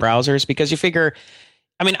the browsers, because you figure,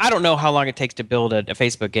 I mean, I don't know how long it takes to build a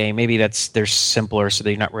Facebook game. Maybe they're simpler, so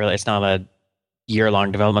they're not really, it's not a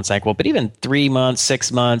year-long development cycle, but even 3 months,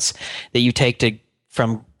 6 months that you take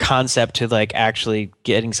from concept to like actually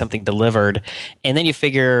getting something delivered. And then you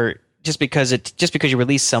figure just because you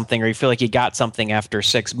release something or you feel like you got something after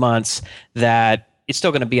 6 months, that it's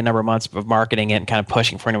still going to be a number of months of marketing it and kind of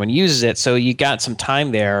pushing for anyone who uses it. So you got some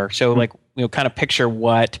time there. So like, kind of picture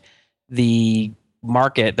what the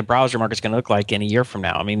browser market is going to look like in a year from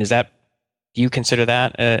now. I mean, do you consider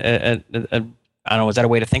that I don't know, is that a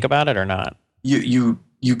way to think about it or not? You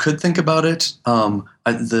could think about it.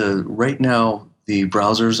 Right now, the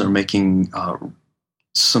browsers are making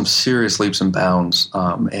some serious leaps and bounds,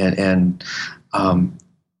 and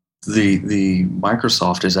the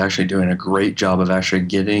Microsoft is actually doing a great job of actually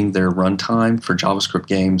getting their runtime for JavaScript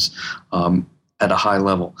games at a high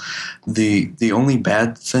level. The only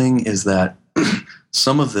bad thing is that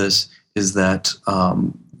some of this is that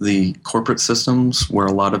the corporate systems where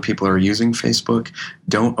a lot of people are using Facebook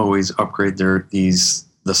don't always upgrade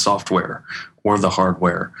the software or the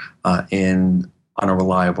hardware on a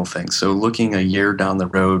reliable thing. So looking a year down the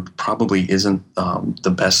road probably isn't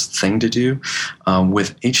the best thing to do.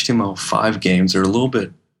 With HTML5 games, they're a little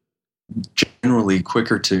bit generally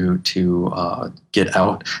quicker to get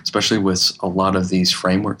out, especially with a lot of these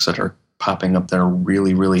frameworks that are popping up that are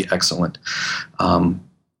really, really excellent.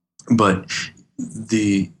 But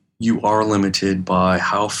you are limited by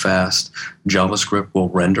how fast JavaScript will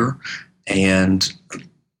render, and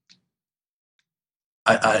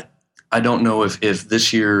I don't know if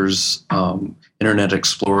this year's Internet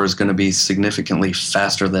Explorer is going to be significantly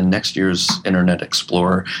faster than next year's Internet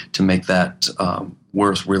Explorer to make that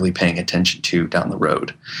worth really paying attention to down the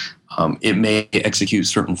road. It may execute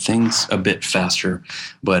certain things a bit faster,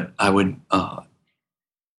 but I wouldn't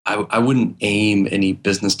aim any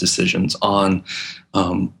business decisions on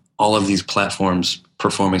all of these platforms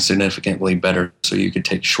performing significantly better so you could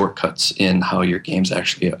take shortcuts in how your game's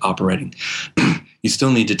actually operating. You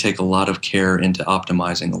still need to take a lot of care into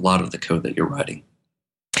optimizing a lot of the code that you're writing.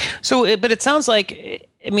 So, but it sounds like,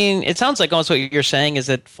 almost what you're saying is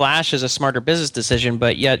that Flash is a smarter business decision,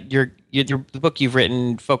 but yet the book you've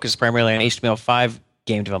written focuses primarily on HTML5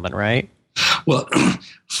 game development, right? Well,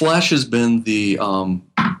 Flash has been the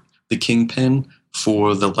kingpin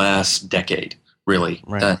for the last decade, really,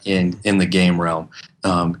 right. In the game realm.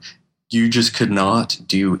 You just could not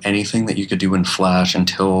do anything that you could do in Flash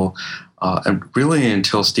until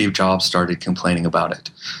Steve Jobs started complaining about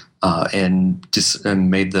it, and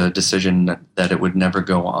made the decision that it would never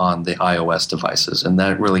go on the iOS devices. And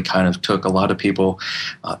that really kind of took a lot of people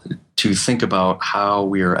to think about how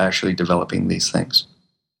we are actually developing these things.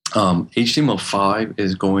 HTML5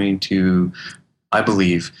 is going to, I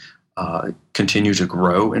believe, continue to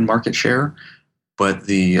grow in market share, but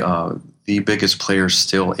the biggest player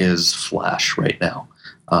still is Flash right now.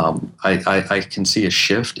 I can see a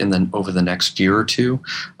shift over the next year or two,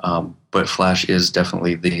 but Flash is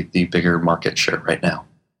definitely the bigger market share right now.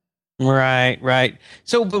 Right.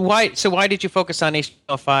 So why did you focus on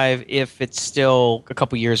HTML5 if it's still a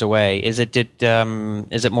couple years away? Is it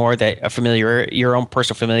more that your own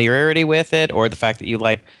personal familiarity with it, or the fact that you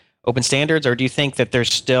like open standards, or do you think that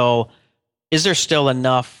is there still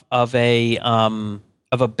enough of a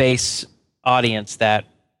base audience that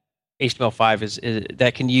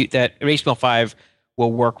HTML5 that HTML5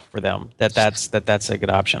 will work for them. That's a good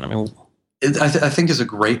option. I mean, I think is a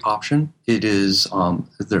great option. It is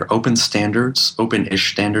they're open standards,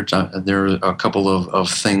 open-ish standards. There are a couple of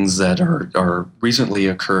things that are recently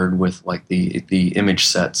occurred with like the image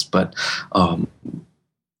sets, but for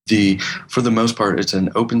the most part, it's an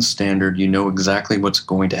open standard. You know exactly what's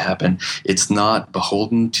going to happen. It's not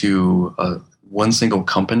beholden to one single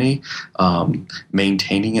company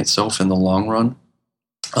maintaining itself in the long run.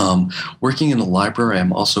 Working in a library,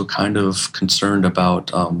 I'm also kind of concerned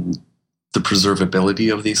about the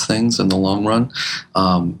preservability of these things in the long run,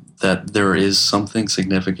 that there is something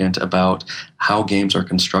significant about how games are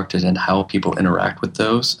constructed and how people interact with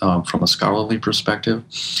those from a scholarly perspective.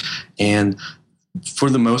 And for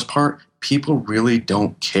the most part, people really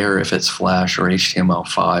don't care if it's Flash or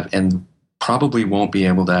HTML5 and probably won't be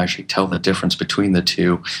able to actually tell the difference between the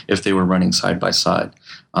two if they were running side by side.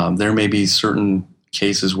 There may be certain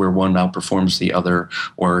cases where one outperforms the other,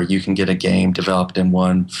 or you can get a game developed in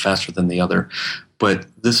one faster than the other. But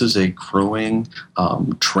this is a growing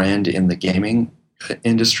trend in the gaming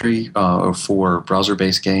industry for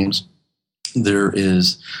browser-based games. There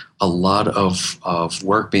is a lot of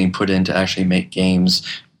work being put in to actually make games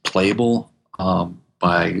playable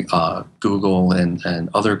by Google and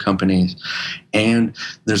other companies. And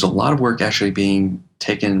there's a lot of work actually being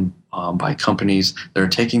taken by companies that are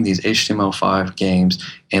taking these HTML5 games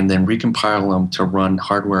and then recompile them to run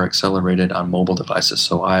hardware accelerated on mobile devices,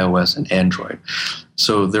 so iOS and Android.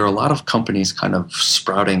 So there are a lot of companies kind of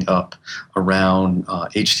sprouting up around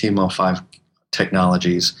HTML5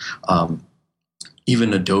 technologies.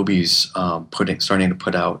 Even Adobe's starting to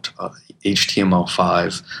put out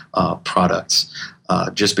HTML5 products.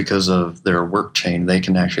 Just because of their work chain, they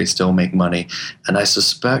can actually still make money. And I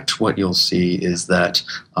suspect what you'll see is that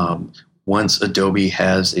once Adobe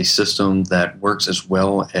has a system that works as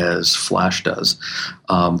well as Flash does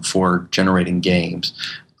for generating games,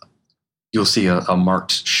 you'll see a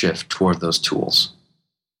marked shift toward those tools.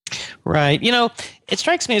 Right. You know, it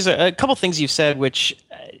strikes me as a couple things you've said which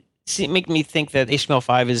make me think that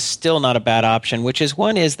HTML5 is still not a bad option, which is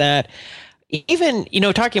one is that even,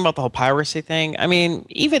 talking about the whole piracy thing, I mean,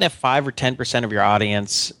 even if 5 or 10% of your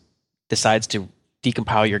audience decides to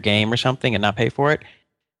decompile your game or something and not pay for it,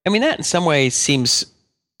 I mean, that in some ways seems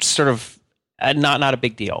sort of not a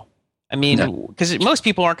big deal. I mean, because most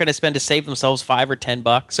people aren't going to spend to save themselves $5 or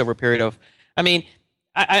 $10 over a period of, I mean,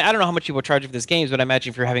 I don't know how much people charge for these games, but I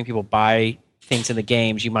imagine if you're having people buy things in the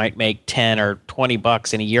games, you might make $10 or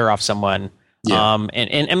 $20 in a year off someone. Yeah.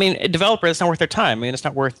 And I mean, a developer, it's not worth their time. I mean, it's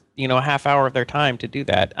not worth, a half hour of their time to do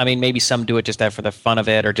that. I mean, maybe some do it just for the fun of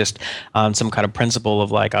it, or just on some kind of principle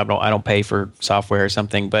of like, I don't pay for software or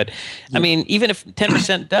something. But yeah. I mean, even if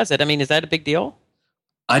 10% does it, I mean, is that a big deal?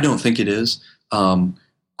 I don't think it is.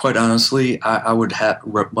 Quite honestly, I would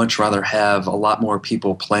much rather have a lot more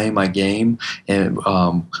people playing my game and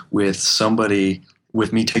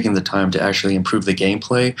with me taking the time to actually improve the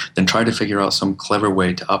gameplay than try to figure out some clever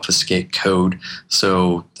way to obfuscate code.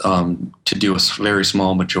 So to do a very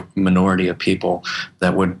small minority of people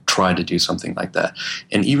that would try to do something like that.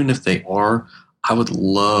 And even if they are, I would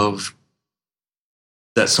love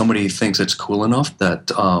that somebody thinks it's cool enough that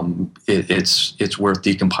it's worth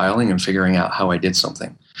decompiling and figuring out how I did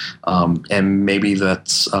something. And maybe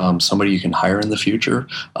that's somebody you can hire in the future,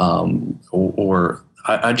 or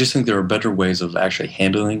I just think there are better ways of actually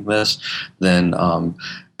handling this than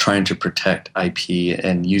trying to protect IP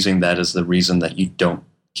and using that as the reason that you don't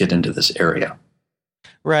get into this area.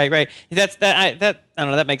 Right. I don't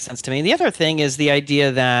know. That makes sense to me. The other thing is the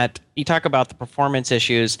idea that you talk about the performance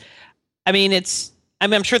issues. I mean,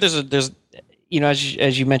 I'm sure there's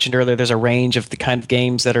as you mentioned earlier, there's a range of the kind of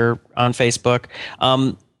games that are on Facebook.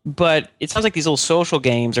 But it sounds like these little social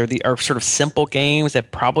games are sort of simple games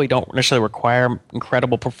that probably don't necessarily require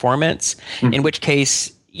incredible performance, in which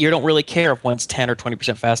case you don't really care if one's 10 or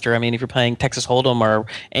 20% faster. I mean, if you're playing Texas Hold'em or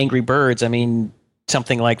Angry Birds, I mean,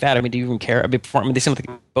 something like that. I mean, do you even care? I mean, they seem like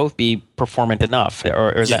both be performant enough,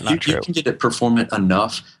 or is that not true? You can get it performant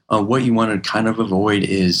enough. What you want to kind of avoid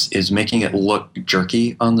is making it look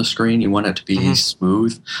jerky on the screen. You want it to be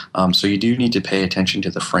smooth. So you do need to pay attention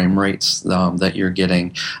to the frame rates that you're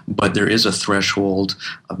getting. But there is a threshold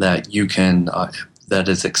that you can that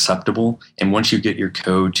is acceptable. And once you get your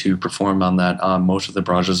code to perform on that on most of the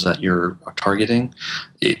browsers that you're targeting,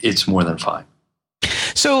 it's more than fine.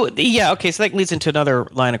 So, yeah, okay, so that leads into another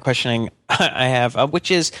line of questioning I have,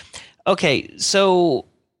 which is, okay, so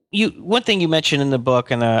one thing you mentioned in the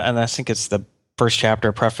book, and I think it's the first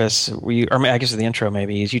chapter preface, or I guess the intro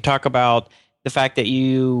maybe, is you talk about the fact that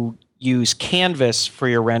you use Canvas for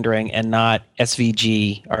your rendering and not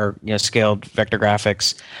SVG or scaled vector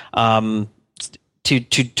graphics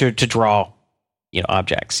to draw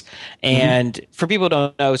objects. And for people who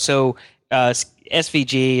don't know, so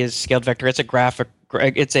SVG is scaled vector. It's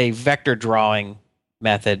a vector drawing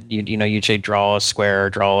method. You usually draw a square,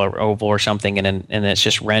 draw an oval or something, and it's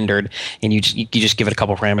just rendered, and you just give it a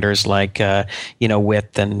couple parameters like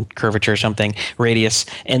width and curvature or something, radius,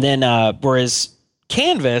 and then whereas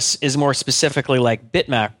Canvas is more specifically like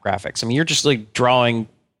bitmap graphics. I mean, you're just like drawing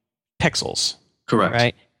pixels. Correct.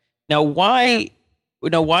 Right. Now, why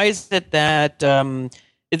is it that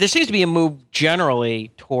there seems to be a move generally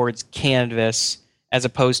towards Canvas as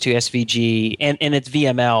opposed to SVG, and its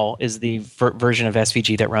VML is the version of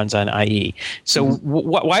SVG that runs on IE. So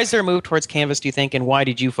why is there a move towards Canvas, do you think, and why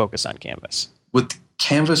did you focus on Canvas? What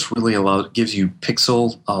Canvas really gives you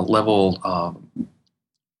pixel level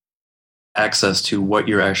access to what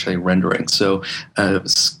you're actually rendering. So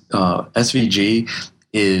SVG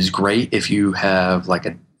is great if you have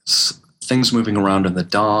things moving around in the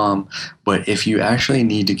DOM, but if you actually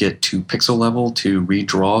need to get to pixel level to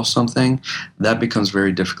redraw something, that becomes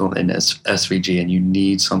very difficult in SVG, and you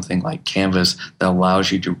need something like Canvas that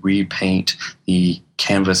allows you to repaint the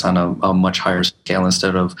canvas on a much higher scale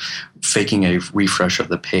instead of faking a refresh of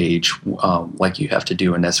the page like you have to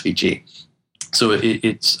do in SVG. So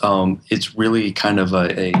it's really kind of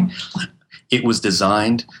it was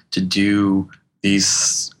designed to do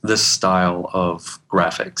this style of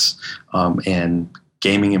graphics, and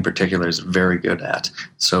gaming in particular is very good at.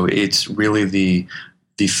 So it's really the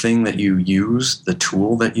thing that you use, the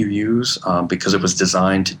tool that you use, because it was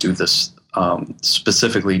designed to do this,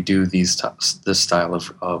 specifically do this style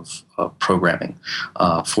of programming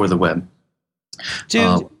for the web.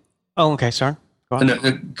 Okay, sorry. Go on. No,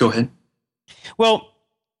 go ahead. Well,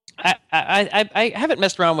 I haven't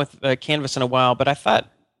messed around with Canvas in a while, but I thought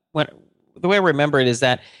the way I remember it is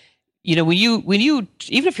that when you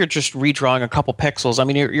even if you're just redrawing a couple pixels, I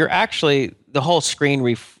mean you're actually the whole screen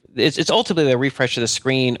it's ultimately the refresh of the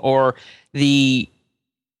screen, or the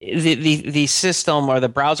system or the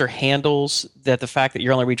browser handles the fact that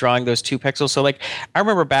you're only redrawing those 2 pixels. So like I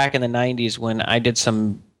remember back in the 90s when I did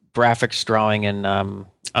some graphics drawing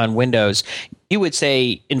on Windows, you would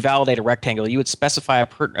say invalidate a rectangle. You would specify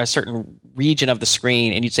a certain region of the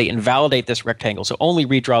screen, and you'd say invalidate this rectangle. So only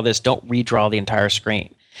redraw this. Don't redraw the entire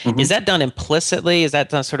screen. Mm-hmm. Is that done implicitly? Is that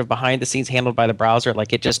done sort of behind the scenes, handled by the browser?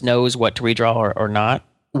 Like it just knows what to redraw or not?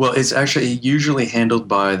 Well, it's actually usually handled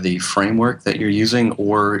by the framework that you're using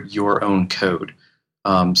or your own code.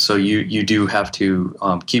 So you do have to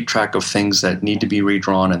keep track of things that need to be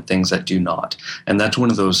redrawn and things that do not. And that's one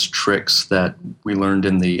of those tricks that we learned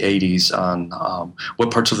in the 80s on what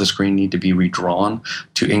parts of the screen need to be redrawn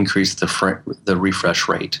to increase the refresh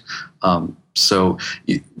rate. So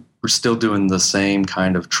we're still doing the same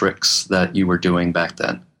kind of tricks that you were doing back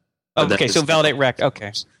then. Okay, so validate rec.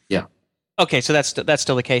 Okay. Yeah. Okay, so that's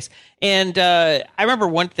still the case. And I remember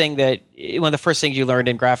one thing that one of the first things you learned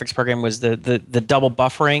in graphics programming was the double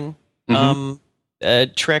buffering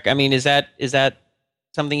trick. I mean, is that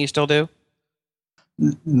something you still do?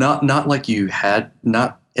 Not like you had,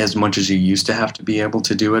 not as much as you used to have to be able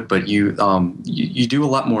to do it, but you do a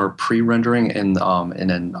lot more pre-rendering in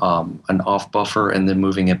an off buffer and then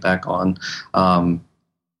moving it back on.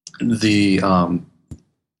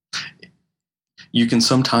 You can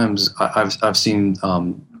sometimes, I've seen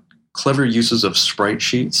clever uses of sprite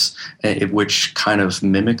sheets, which kind of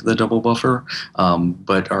mimic the double buffer,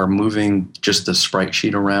 but are moving just the sprite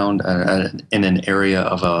sheet around in an area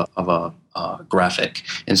of a graphic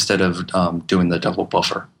instead of doing the double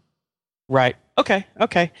buffer. Right. Okay.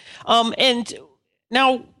 And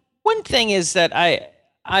now one thing is that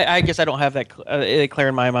I guess I don't have that clear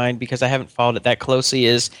in my mind because I haven't followed it that closely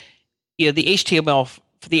is, the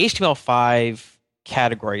HTML5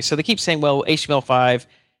 category. So they keep saying, well, HTML5,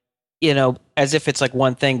 as if it's like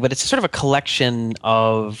one thing, but it's sort of a collection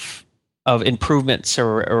of improvements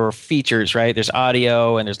or features, right? There's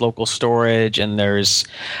audio and there's local storage and there's,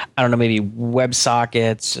 I don't know, maybe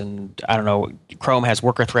WebSockets and I don't know, Chrome has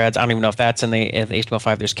worker threads. I don't even know if that's in the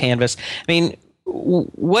HTML5. There's Canvas. I mean,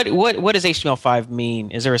 what does HTML5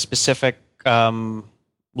 mean? Is there a specific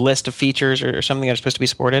list of features or something that's supposed to be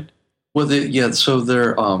supported? Well, so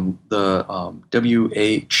they're the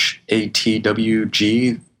WHATWG.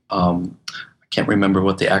 I can't remember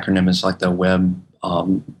what the acronym is, like the web.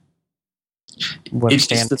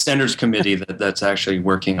 It's the standards committee that's actually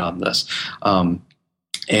working on this,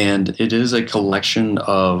 and it is a collection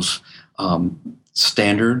of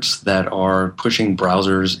standards that are pushing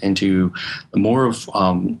browsers into more of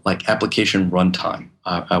like application runtime,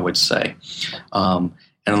 I would say, and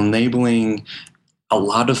enabling a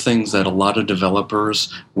lot of things that a lot of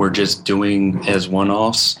developers were just doing as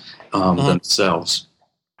one-offs themselves.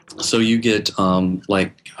 So you get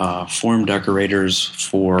form decorators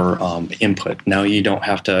for input. Now you don't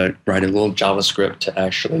have to write a little JavaScript to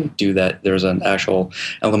actually do that. There's an actual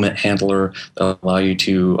element handler that allow you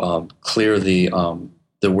to clear the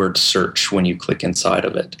word search when you click inside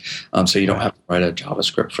of it. So you don't have to write a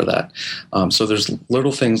JavaScript for that. So there's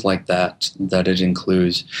little things like that it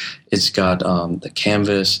includes. It's got the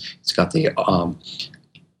canvas. It's got the,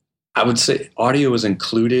 I would say audio is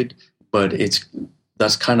included, but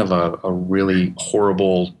that's kind of a really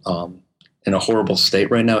horrible, in a horrible state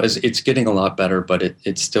right now. It's getting a lot better, but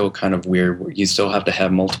it's still kind of weird. You still have to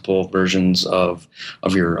have multiple versions of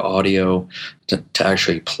your audio to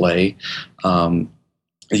actually play.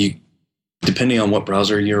 Depending on what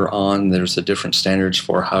browser you're on, there's the different standards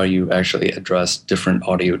for how you actually address different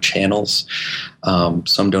audio channels.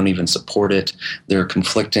 Some don't even support it. There are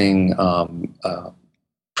conflicting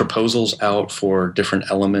proposals out for different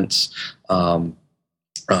elements.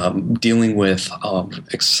 Dealing with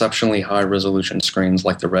exceptionally high resolution screens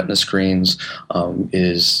like the Retina screens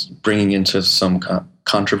is bringing into some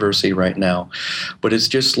controversy right now. But it's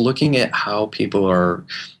just looking at how people are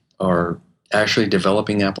actually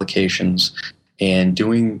developing applications and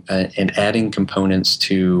doing and adding components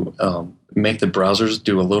to make the browsers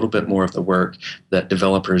do a little bit more of the work that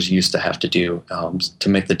developers used to have to do to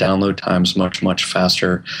make the download times much, much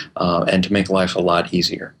faster and to make life a lot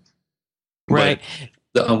easier. Right.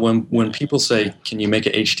 When people say, "Can you make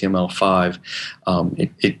an HTML5?"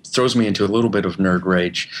 It throws me into a little bit of nerd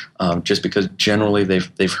rage, just because generally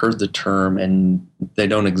they've heard the term and they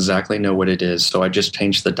don't exactly know what it is. So I just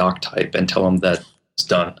change the doc type and tell them that it's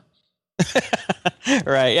done.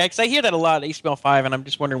 Right. Yeah, because I hear that a lot, HTML5, and I'm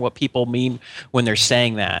just wondering what people mean when they're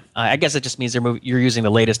saying that. I guess it just means you're using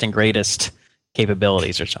the latest and greatest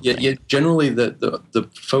capabilities or something. Yeah. Generally, the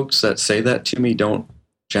folks that say that to me don't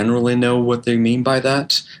generally know what they mean by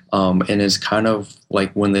that, and it's kind of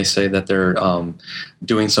like when they say that they're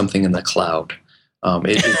doing something in the cloud.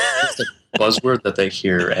 It's just a buzzword that they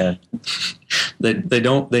hear, and they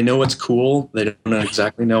know it's cool. They don't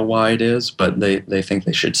exactly know why it is, but they think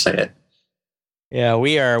they should say it. Yeah,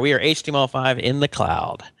 we are HTML5 in the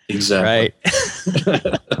cloud. Exactly.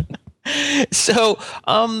 Right. So,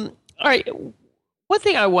 all right. One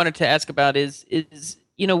thing I wanted to ask about is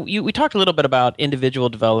we talked a little bit about individual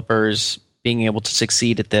developers being able to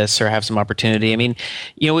succeed at this or have some opportunity. I mean,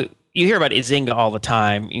 you hear about Zynga all the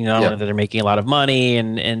time. That they're making a lot of money,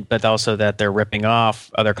 and but also that they're ripping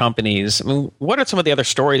off other companies. I mean, what are some of the other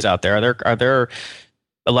stories out there? Are there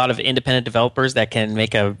a lot of independent developers that can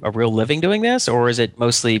make a real living doing this, or is it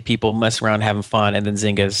mostly people messing around having fun, and then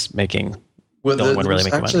Zynga's making the only one really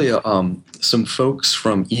making money? Actually, some folks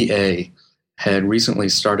from EA had recently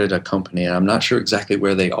started a company, and I'm not sure exactly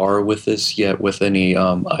where they are with this yet, with any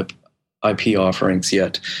IP offerings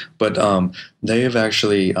yet, but they have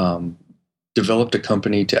actually developed a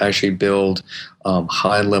company to actually build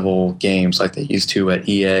high-level games like they used to at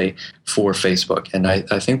EA for Facebook. And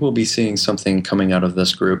I think we'll be seeing something coming out of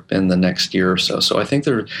this group in the next year or so. So I think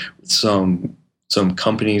there are some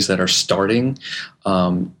companies that are starting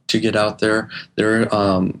to get out there.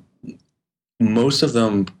 Most of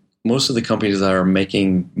the companies that are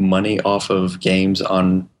making money off of games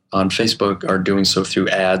on Facebook are doing so through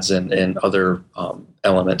ads and other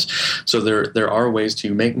elements. So there are ways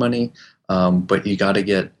to make money, but you got to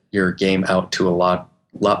get your game out to a lot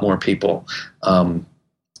more people. And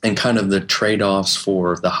kind of the trade-offs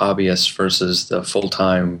for the hobbyist versus the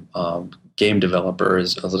full-time game developer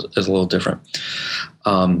is a little different.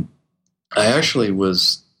 I actually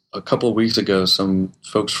was, a couple of weeks ago, some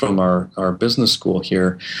folks from our business school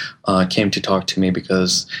here came to talk to me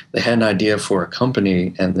because they had an idea for a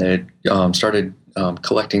company, and they started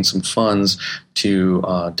collecting some funds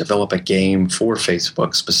to develop a game for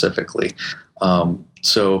Facebook specifically.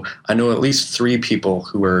 So I know at least 3 people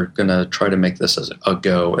who are going to try to make this as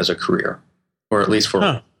a career, or at least for.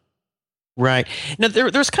 Huh. Right. Now,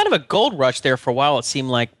 there's kind of a gold rush there for a while. It seemed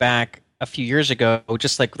like back a few years ago,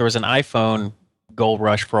 just like there was an iPhone gold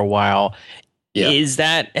rush for a while. Yeah. Has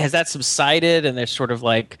that subsided, and there's sort of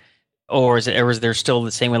like, or is there still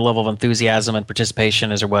the same level of enthusiasm and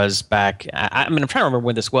participation as there was back? I'm trying to remember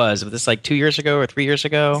when this was. Was this like 2 years ago or 3 years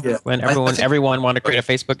ago? Yeah. When everyone wanted to create a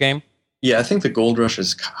Facebook game? Yeah, I think the gold rush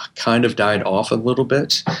has kind of died off a little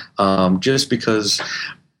bit, just because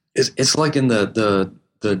it's like in the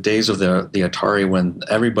days of the Atari when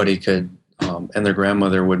everybody could and their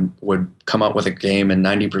grandmother would come out with a game, and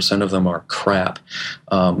 90% of them are crap.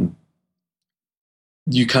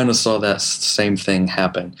 You kind of saw that same thing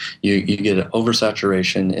happen. You get an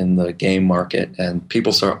oversaturation in the game market, and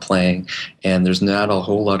people start playing, and there's not a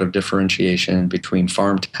whole lot of differentiation between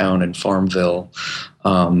farm town and farmville,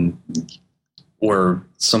 or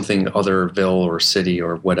something otherville or city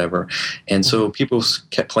or whatever. And so people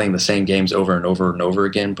kept playing the same games over and over and over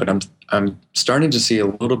again. But I'm starting to see a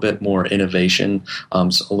little bit more innovation, a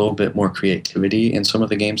little bit more creativity in some of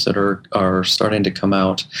the games that are starting to come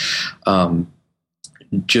out.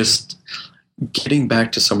 Just getting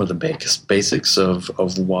back to some of the basics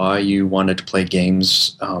of why you wanted to play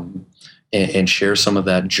games, and share some of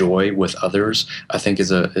that joy with others, I think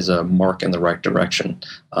is a mark in the right direction.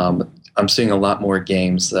 I'm seeing a lot more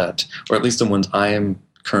games that, or at least the ones I am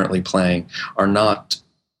currently playing, are not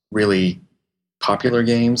really popular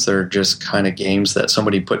games. They're just kind of games that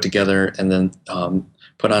somebody put together and then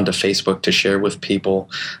put onto Facebook to share with people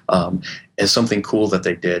as something cool that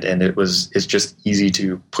they did, and it's just easy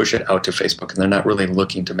to push it out to Facebook, and they're not really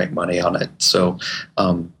looking to make money on it. So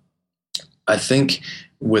I think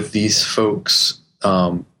with these folks,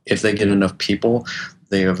 if they get enough people,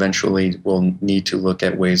 they eventually will need to look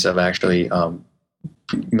at ways of actually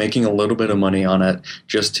making a little bit of money on it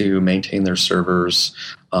just to maintain their servers,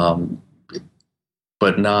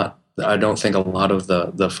 but not. I don't think a lot of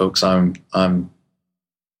the folks I'm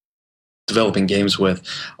developing games with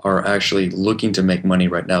are actually looking to make money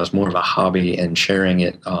right now. It's more of a hobby and sharing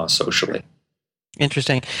it socially.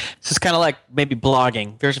 Interesting. So it's kind of like maybe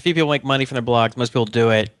blogging. There's a few people make money from their blogs. Most people do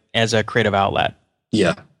it as a creative outlet.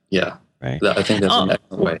 Yeah. Right. I think that's an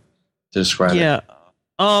excellent way to describe it. Yeah.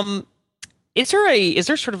 Is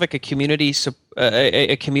there sort of like a community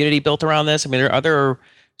built around this? I mean, is there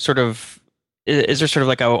sort of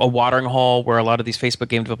like a watering hole where a lot of these Facebook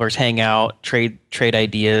game developers hang out, trade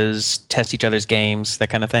ideas, test each other's games,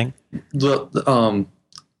 that kind of thing?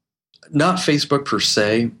 Not Facebook per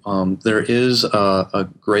se. There is a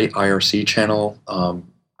great IRC channel,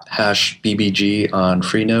 #BBG on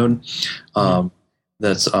Freenode.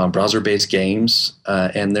 That's browser-based games,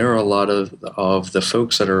 and there are a lot of the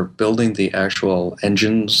folks that are building the actual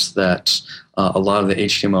engines that a lot of the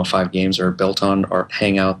HTML5 games are built on, or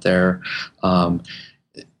hang out there, and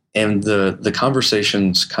the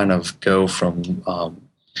conversations kind of go from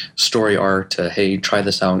story arc to, hey, try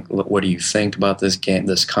this out. What do you think about this game,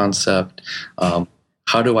 this concept?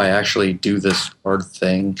 How do I actually do this hard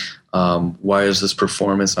thing? Why is this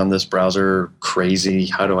performance on this browser crazy?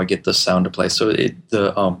 How do I get the sound to play? So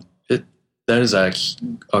that is a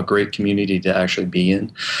great community to actually be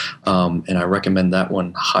in, and I recommend that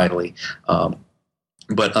one highly.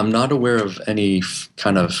 But I'm not aware of any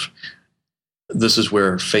kind of, this is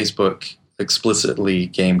where Facebook explicitly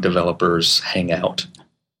game developers hang out.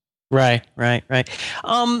 Right.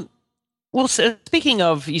 Well, so speaking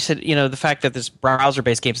of, you said, the fact that this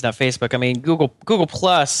browser-based game is not Facebook. I mean, Google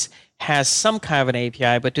Plus has some kind of an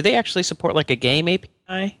API, but do they actually support like a game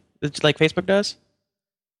API like Facebook does?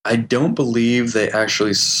 I don't believe they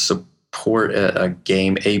actually support a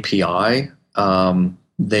game API.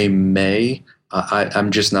 They may.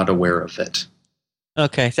 I'm just not aware of it.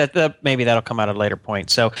 Okay, so maybe that'll come out at a later point.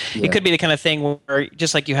 So yeah. It could be the kind of thing where,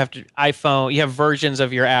 just like you have iPhone, you have versions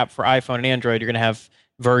of your app for iPhone and Android, you're going to have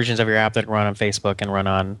versions of your app that run on Facebook and run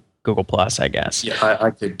on Google Plus, I guess. Yeah,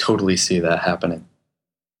 I could totally see that happening.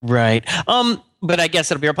 Right. But I guess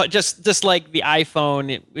it'll be just like the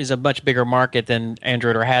iPhone is a much bigger market than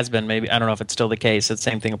Android or has been. Maybe I don't know if it's still the case. The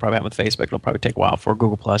same thing will probably happen with Facebook. It'll probably take a while before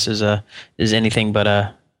Google Plus is anything but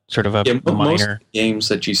a sort of a minor. Most games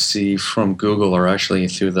that you see from Google are actually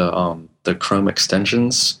through the Chrome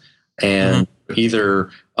extensions, and either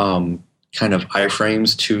kind of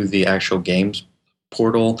iframes to the actual games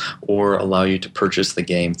portal, or allow you to purchase the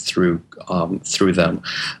game through them.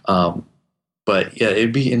 But yeah,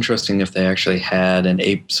 it'd be interesting if they actually had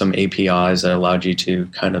some APIs that allowed you to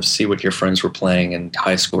kind of see what your friends were playing and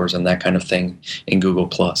high scores and that kind of thing in Google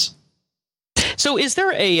Plus. So, is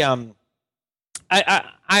there a?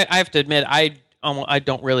 I have to admit, I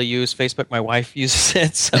don't really use Facebook. My wife uses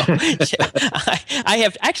it, so I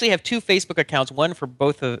actually have two Facebook accounts. One for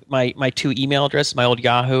both of my two email addresses, my old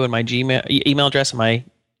Yahoo and my Gmail email address, and my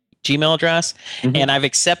Gmail address. Mm-hmm. And I've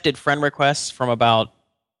accepted friend requests from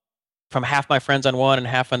half my friends on one and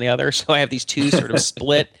half on the other. So I have these two sort of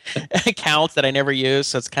split accounts that I never use.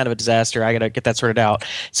 So it's kind of a disaster. I got to get that sorted out.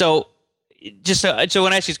 So so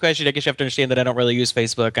when I ask you this question, I guess you have to understand that I don't really use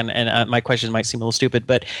Facebook, and my questions might seem a little stupid.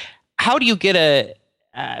 But how do you get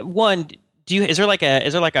one? is there like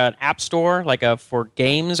an app store like for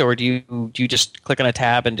games, or do you just click on a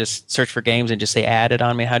tab and just search for games and just say add it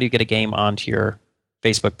on me? How do you get a game onto your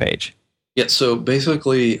Facebook page? Yeah, so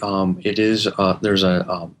basically, it is there's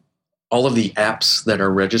all of the apps that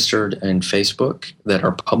are registered in Facebook that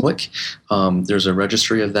are public. There's a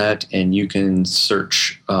registry of that, and you can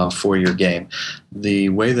search for your game. The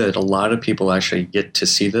way that a lot of people actually get to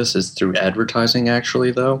see this is through advertising,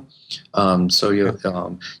 actually, though. So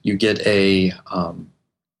you get a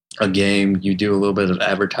game, you do a little bit of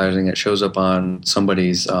advertising, it shows up on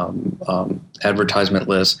somebody's advertisement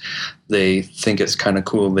list. They think it's kind of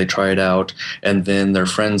cool, they try it out, and then their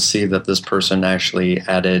friends see that this person actually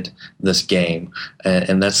added this game.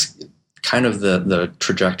 And that's kind of the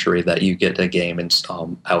trajectory that you get a game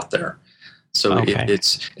out there. So Okay.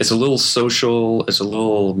 it's a little social, it's a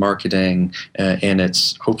little marketing, and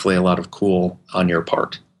it's hopefully a lot of cool on your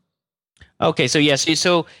part. Okay, so yes,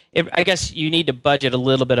 I guess you need to budget a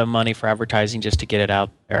little bit of money for advertising just to get it out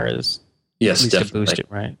there, Yes, at least definitely. to boost it,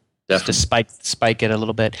 right? Definitely. Just to spike it a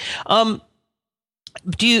little bit.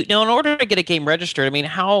 Do you now, in order to get a game registered? I mean,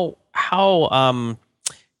 how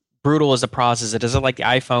brutal is the process? Is it like the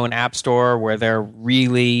iPhone App Store where they're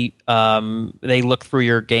really they look through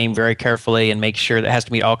your game very carefully and make sure that it has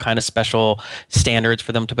to meet all kind of special standards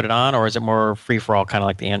for them to put it on, or is it more free for all, kind of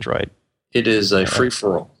like the Android? It is a free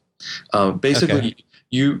for all. Basically, Okay.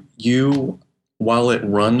 you while it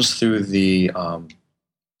runs through the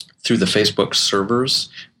Facebook servers,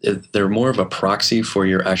 they're more of a proxy for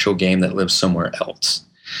your actual game that lives somewhere else.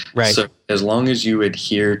 Right. So as long as you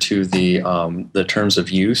adhere to the terms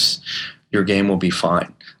of use, your game will be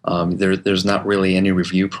fine. There's not really any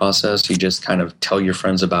review process. You just kind of tell your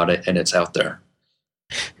friends about it, and it's out there.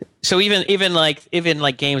 So even like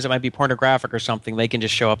games that might be pornographic or something, they can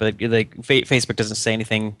just show up. Facebook doesn't say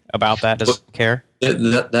anything about that. Doesn't care.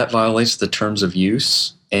 That violates the terms of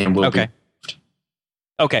use and will be.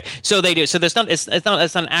 Okay, so they do. So there's not. It's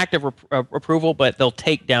not an active approval, but they'll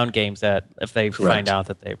take down games that if they Correct. find out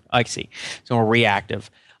that they. I see. So more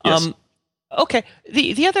reactive. Yes. Okay.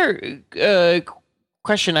 The other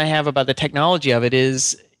question I have about the technology of it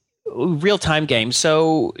is real time games.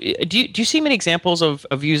 So do you see many examples of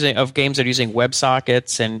games that are using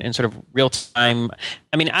WebSockets and sort of real time?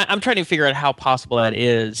 I mean, I'm trying to figure out how possible that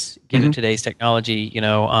is given today's technology.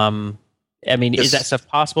 I mean, Yes. is that stuff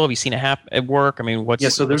possible? Have you seen it work? I mean,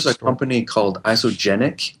 So there's a company called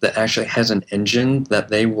Isogenic that actually has an engine that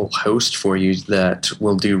they will host for you that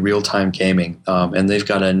will do real-time gaming. And they've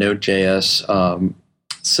got a Node.js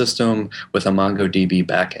system with a MongoDB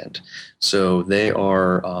backend. So they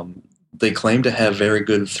claim to have very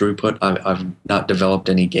good throughput. I've not developed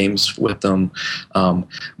any games with them,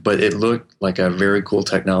 but it looked like a very cool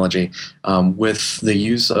technology. With the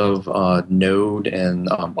use of Node and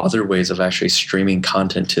other ways of actually streaming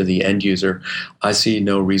content to the end user, I see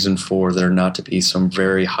no reason for there not to be some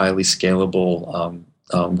very highly scalable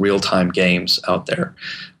real-time games out there.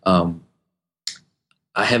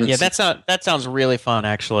 I haven't. Yeah, that sounds really fun,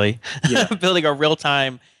 actually. Yeah. Building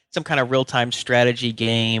some kind of real time strategy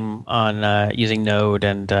game on using Node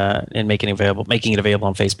and making it available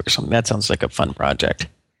on Facebook or something. That sounds like a fun project.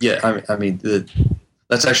 Yeah, I mean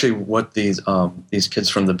that's actually what these kids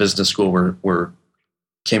from the business school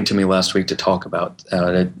came to me last week to talk about.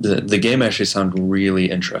 The game actually sounded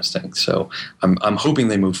really interesting, so I'm hoping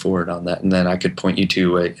they move forward on that, and then I could point you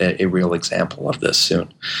to a real example of this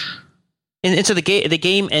soon. And so the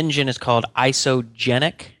game engine is called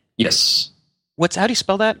Isogenic. Yes. How do you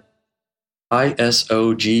spell that?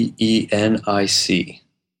 Isogenic.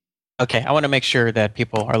 Okay, I want to make sure that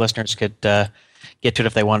our listeners could get to it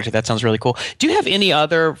if they wanted to. That sounds really cool. Do you have any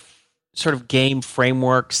other sort of game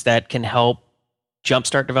frameworks that can help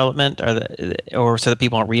jumpstart development, or so that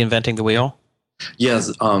people aren't reinventing the wheel?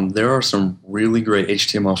 Yes, there are some really great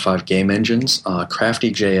HTML5 game engines.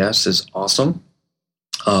 Crafty.js is awesome.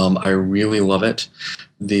 I really love it.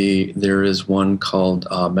 There is one called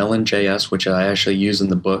Melon.js, which I actually use in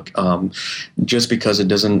the book, just because it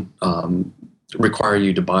doesn't require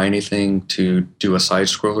you to buy anything to do a side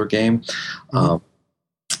scroller game.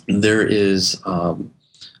 There is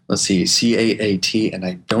let's see, CAAT, and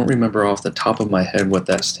I don't remember off the top of my head what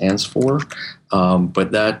that stands for,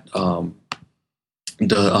 but that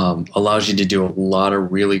allows you to do a lot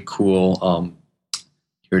of really cool.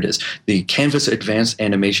 Here it is. The Canvas Advanced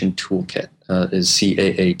Animation Toolkit is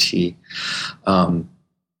CAAT.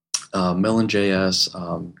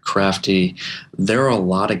 Melon.js, Crafty. There are a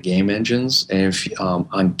lot of game engines, and if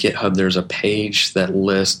on GitHub there's a page that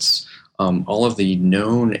lists all of the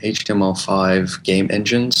known HTML5 game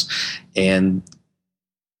engines. And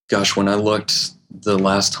gosh, when I looked, the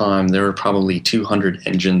last time, there were probably 200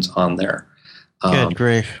 engines on there. Good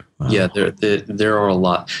grief. Wow. Yeah, there are a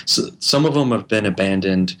lot. So some of them have been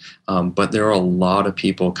abandoned, but there are a lot of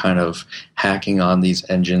people kind of hacking on these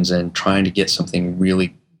engines and trying to get something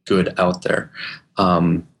really good out there.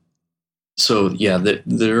 So yeah,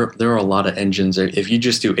 there are a lot of engines. If you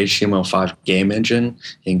just do HTML5 game engine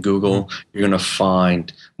in Google, you're going to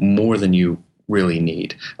find more than you really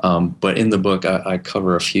need. But in the book, I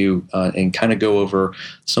cover a few and kind of go over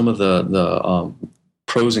some of the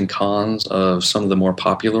pros and cons of some of the more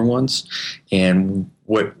popular ones, and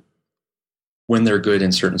when they're good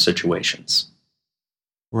in certain situations.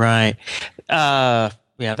 Right. Yeah.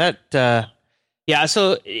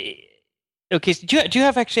 So, okay. So do you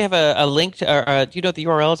actually have a link to, or do you know the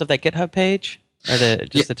URLs of that GitHub page, or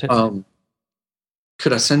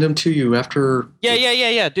could I send them to you after?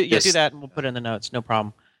 Yeah. Do Yes. that, and we'll put it in the notes. No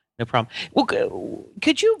problem. Well,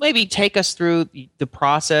 could you maybe take us through the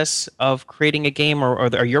process of creating a game,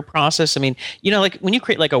 or your process? I mean, like when you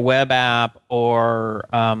create like a web app or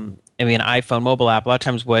an iPhone mobile app, a lot of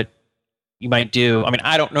times what you might do, I mean,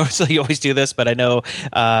 I don't necessarily always do this, but I know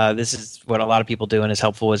this is what a lot of people do and is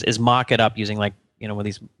helpful, is mock it up using like, one of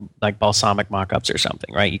these like Balsamic mock-ups or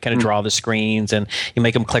something, right? You kind of draw the screens and you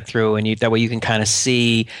make them click through, and that way you can kind of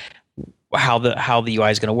see how the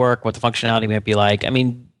UI is going to work, what the functionality might be like. I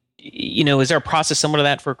mean, is there a process similar to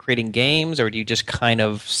that for creating games, or do you just kind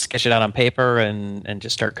of sketch it out on paper and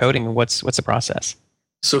just start coding? What's the process?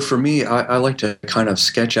 So for me, I like to kind of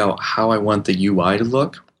sketch out how I want the UI to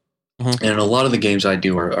look. Mm-hmm. And a lot of the games I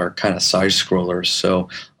do are kind of side scrollers. So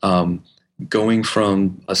going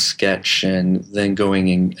from a sketch and then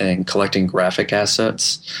going and collecting graphic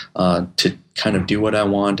assets to kind of do what I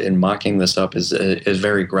want, and mocking this up is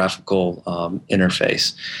very graphical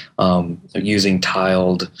interface using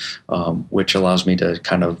tiled, which allows me to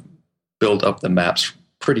kind of build up the maps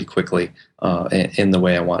pretty quickly in the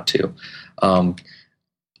way I want to.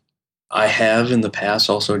 I have in the past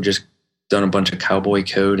also just done a bunch of cowboy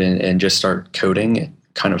code and just start coding,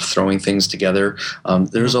 kind of throwing things together.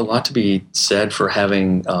 There's a lot to be said for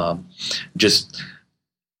having just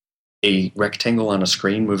a rectangle on a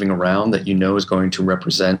screen moving around that is going to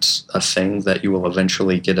represent a thing that you will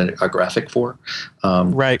eventually get a graphic for,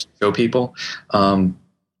 right? Show people. So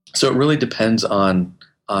it really depends on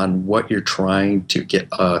what you're trying to get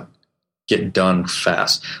done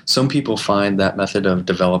fast. Some people find that method of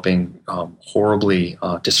developing horribly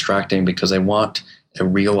distracting, because they want a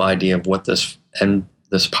real idea of what this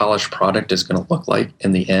polished product is going to look like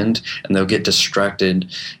in the end, and they'll get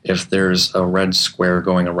distracted if there's a red square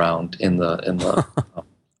going around in the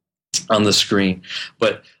on the screen.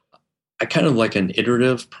 But I kind of like an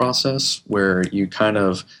iterative process where you kind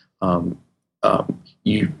of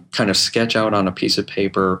sketch out on a piece of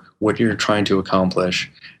paper what you're trying to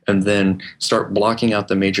accomplish, and then start blocking out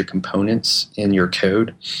the major components in your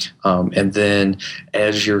code. And then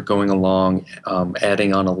as you're going along,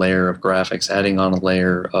 adding on a layer of graphics, adding on a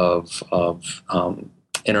layer of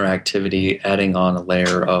interactivity, adding on a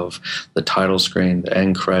layer of the title screen, the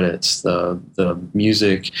end credits, the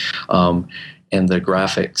music, and the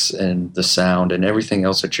graphics and the sound and everything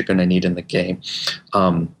else that you're going to need in the game.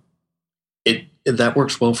 That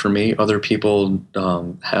works well for me. Other people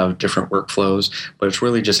have different workflows, but it's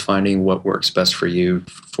really just finding what works best for you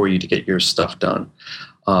to get your stuff done.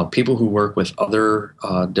 People who work with other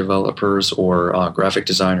developers or graphic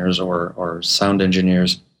designers or sound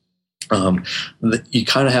engineers, you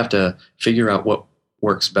kind of have to figure out what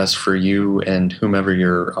works best for you and whomever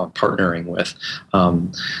you're partnering with.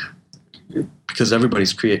 Because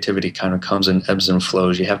everybody's creativity kind of comes in ebbs and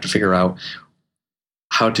flows. You have to figure out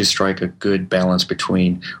how to strike a good balance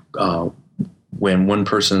between when one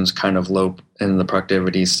person's kind of low in the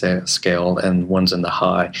productivity scale and one's in the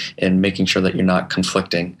high, and making sure that you're not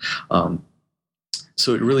conflicting.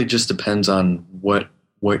 So it really just depends on what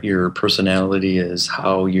your personality is,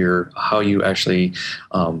 how you actually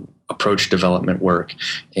approach development work,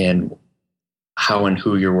 and how and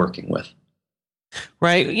who you're working with.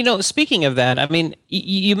 Right. Speaking of that, I mean,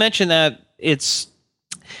 you mentioned that it's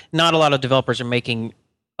not a lot of developers are making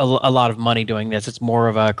a lot of money doing this. It's more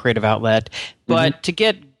of a creative outlet. But to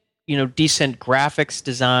get, decent graphics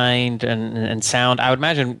designed and sound, I would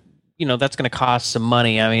imagine, that's going to cost some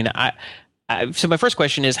money. I mean, so my first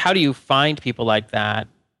question is, how do you find people like that?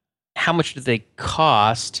 How much do they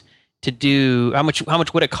cost to do? How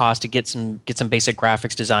much would it cost to get some basic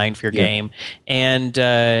graphics designed for your game? And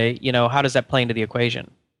how does that play into the equation?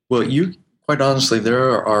 Well, quite honestly,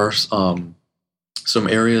 there are some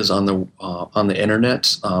areas on the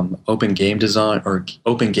internet, open game design or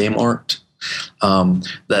open game art,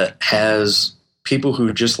 that has people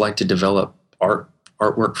who just like to develop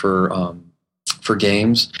artwork for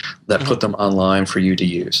games that put them online for you to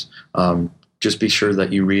use. Just be sure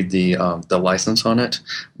that you read the license on it,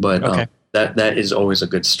 but that is always a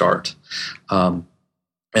good start. And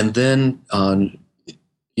then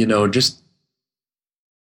just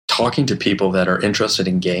talking to people that are interested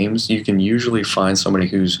in games, you can usually find somebody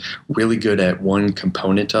who's really good at one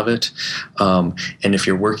component of it. And if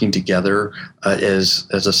you're working together as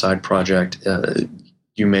a side project,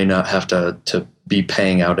 you may not have to be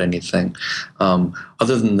paying out anything.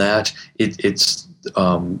 Other than that, it's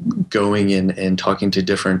going in and talking to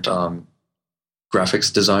different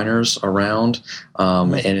graphics designers around,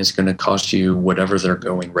 and it's going to cost you whatever their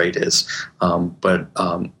going rate is. But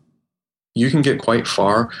you can get quite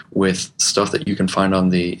far with stuff that you can find on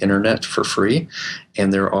the internet for free,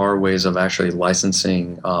 and there are ways of actually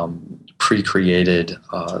licensing pre-created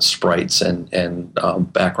sprites and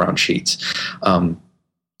background sheets. But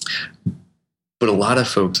a lot of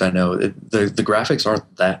folks I know, the graphics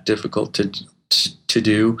aren't that difficult to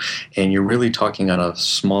do, and you're really talking on a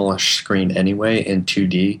smallish screen anyway in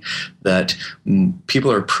 2D, that people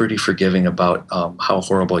are pretty forgiving about how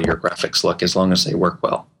horrible your graphics look as long as they work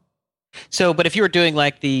well. So, but if you were doing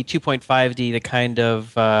like the 2.5D, the kind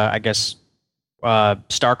of, I guess,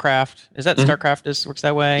 StarCraft, is that StarCraft works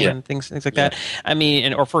that way, and things like that? I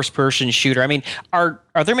mean, or first-person shooter. I mean, are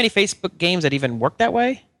there many Facebook games that even work that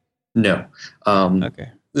way? No. Okay.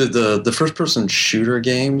 The first-person shooter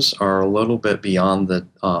games are a little bit beyond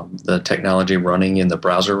the technology running in the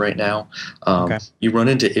browser right now. You run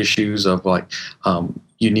into issues of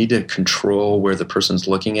you need to control where the person's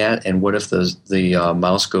looking at, and what if the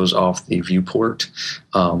mouse goes off the viewport?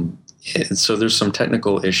 So there's some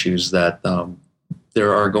technical issues that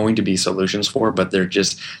there are going to be solutions for, but they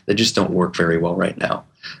just don't work very well right now.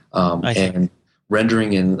 And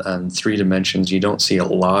rendering in 3 dimensions, you don't see a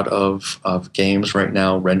lot of games right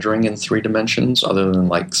now rendering in 3 dimensions, other than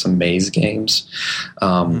like some maze games.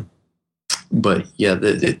 But yeah,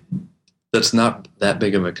 that's not that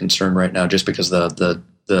big of a concern right now, just because the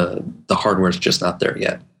hardware is just not there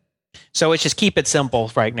yet. So it's just keep it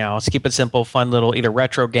simple right now. Let's keep it simple, fun little either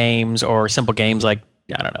retro games or simple games like,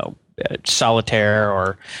 I don't know, solitaire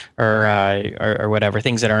or whatever,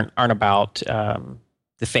 things that aren't about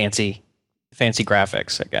the fancy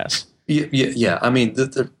graphics, I guess. Yeah. I mean,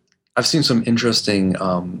 I've seen some interesting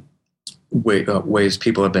ways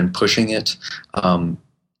people have been pushing it.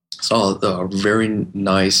 Saw a very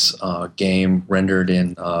nice game rendered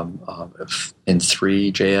in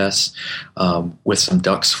 3JS with some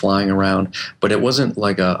ducks flying around, but it wasn't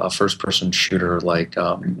like a first-person shooter like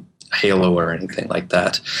Halo or anything like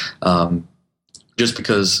that. Just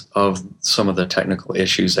because of some of the technical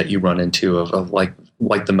issues that you run into of like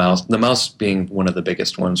the mouse being one of the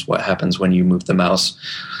biggest ones. What happens when you move the mouse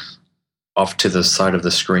off to the side of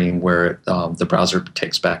the screen where the browser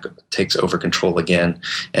takes over control again,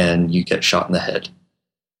 and you get shot in the head.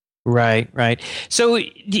 Right. So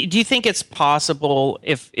do you think it's possible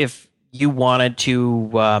if you wanted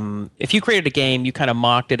to, if you created a game, you kind of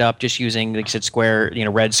mocked it up just using, like you said,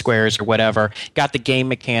 red squares or whatever, got the game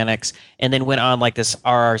mechanics, and then went on like this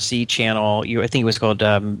RRC channel. I think it was called,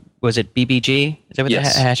 was it BBG? Is that what the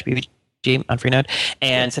hash BBG on Freenode?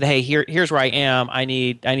 And said, hey, here's where I am. I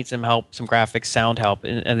need some help, some graphics, sound help.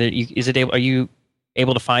 And are you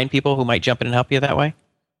able to find people who might jump in and help you that way?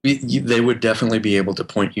 They would definitely be able to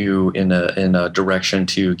point you in a direction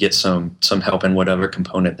to get some help in whatever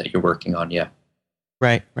component that you're working on. Yeah.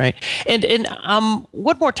 Right. And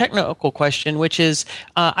one more technical question, which is,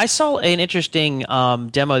 I saw an interesting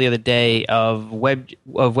demo the other day of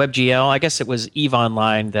WebGL. I guess it was EVE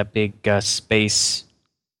Online, that big space.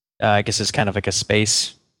 I guess it's kind of like a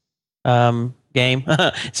space game,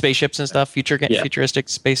 spaceships and stuff, futuristic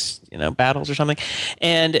space, battles or something.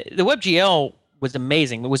 And the WebGL was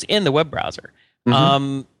amazing. It was in the web browser.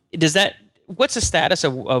 What's the status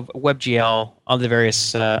of WebGL on the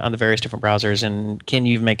various different browsers, and can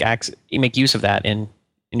you make use of that in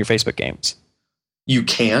your Facebook games? You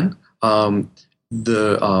can.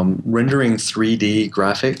 The rendering 3D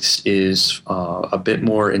graphics is a bit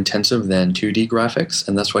more intensive than 2D graphics,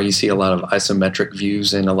 and that's why you see a lot of isometric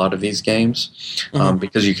views in a lot of these games,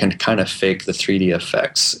 because you can kind of fake the 3D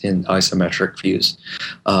effects in isometric views.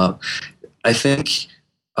 I think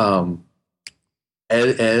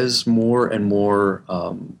as more and more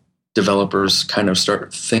developers kind of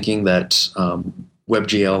start thinking that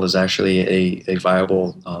WebGL is actually a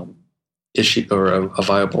viable issue or a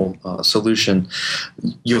viable solution,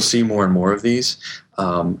 you'll see more and more of these.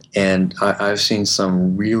 And I've seen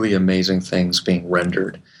some really amazing things being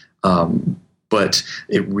rendered. but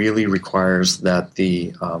it really requires that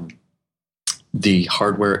the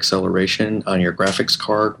hardware acceleration on your graphics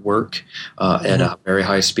card work at a very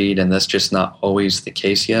high speed, and that's just not always the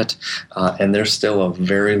case yet. And there's still a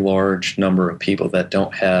very large number of people that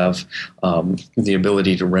don't have the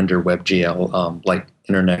ability to render WebGL, like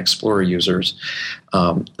Internet Explorer users,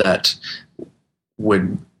 that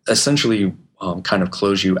would essentially kind of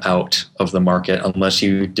close you out of the market unless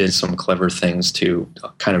you did some clever things to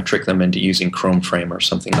kind of trick them into using Chrome Frame or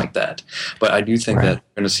something like that. But I do think that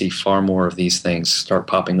we're going to see far more of these things start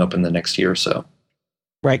popping up in the next year or so.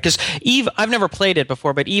 Right, because Eve, I've never played it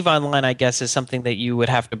before, but Eve Online, I guess, is something that you would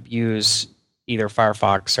have to use either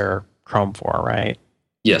Firefox or Chrome for, right?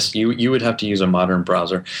 Yes, you would have to use a modern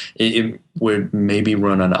browser. It would maybe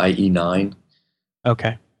run on IE9.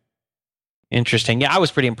 Okay. Interesting. Yeah, I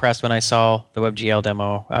was pretty impressed when I saw the WebGL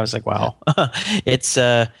demo. I was like, "Wow, it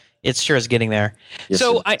sure is getting there." Yes,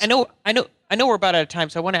 so I know we're about out of time.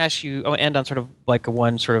 So I want to ask you. I want to end on sort of like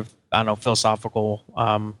one sort of, I don't know, philosophical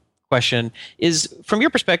question. Is, from your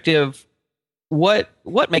perspective, what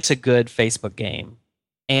makes a good Facebook game,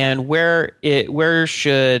 and where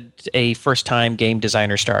should a first time game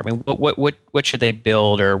designer start? I mean, what should they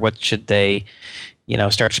build, or what should they,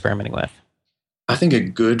 start experimenting with? I think a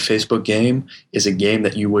good Facebook game is a game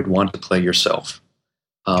that you would want to play yourself.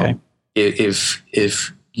 Okay. If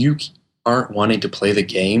you aren't wanting to play the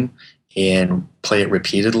game and play it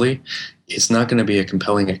repeatedly, it's not going to be a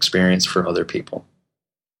compelling experience for other people.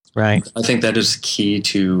 Right. I think that is key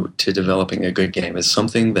to developing a good game. Is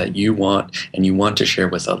something that you want and you want to share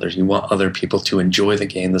with others. You want other people to enjoy the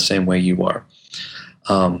game the same way you are.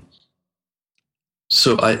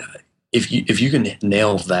 If you can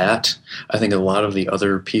nail that, I think a lot of the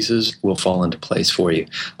other pieces will fall into place for you.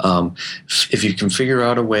 If you can figure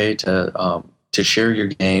out a way to share your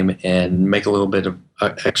game and make a little bit of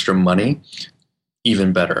extra money,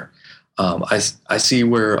 even better. I see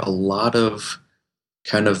where a lot of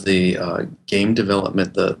kind of the game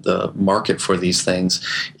development, the market for these things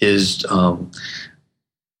is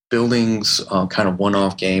building kind of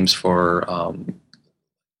one-off games for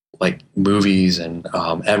like movies and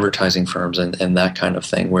advertising firms and that kind of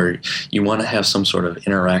thing, where you want to have some sort of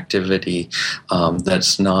interactivity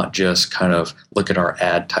that's not just kind of look at our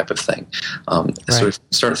ad type of thing. So if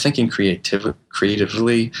you start thinking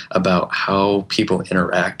creatively about how people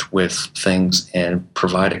interact with things and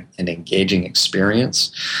provide an engaging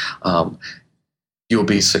experience, you'll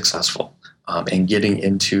be successful. And getting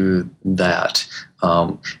into that,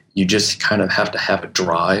 you just kind of have to have a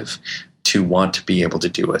drive to want to be able to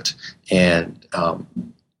do it. And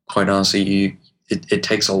quite honestly, it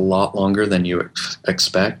takes a lot longer than you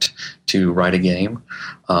expect to write a game.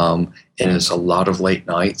 And it's a lot of late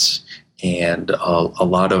nights and a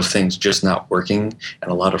lot of things just not working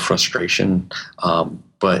and a lot of frustration.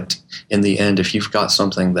 But in the end, if you've got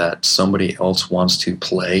something that somebody else wants to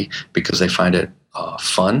play because they find it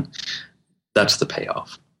fun, that's the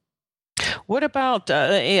payoff. What about,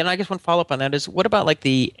 and I guess one follow-up on that is, what about like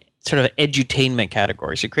the sort of edutainment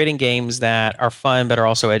category? So creating games that are fun but are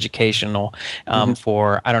also educational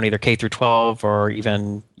for, I don't know, either K through 12 or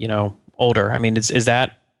even, older. I mean, is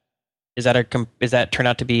that turn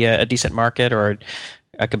out to be a decent market or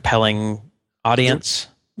a compelling audience?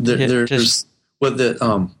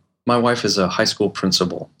 My wife is a high school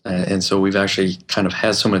principal, and so we've actually kind of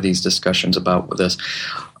had some of these discussions about this.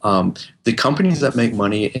 The companies that make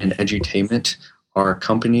money in edutainment are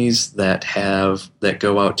companies that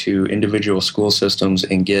go out to individual school systems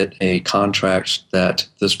and get a contract that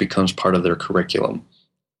this becomes part of their curriculum.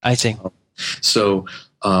 I see. So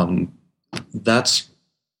that's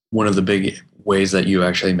one of the big ways that you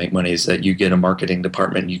actually make money, is that you get a marketing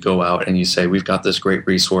department, you go out and you say, we've got this great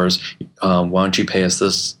resource, why don't you pay us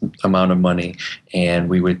this amount of money and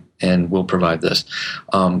we'll provide this.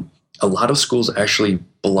 A lot of schools actually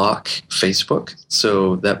block Facebook,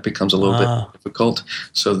 so that becomes a little bit difficult.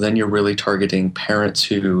 So then you're really targeting parents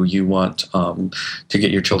who you want to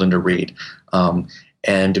get your children to read.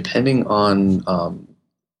 And depending on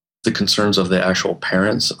the concerns of the actual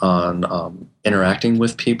parents on interacting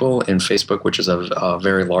with people in Facebook, which is a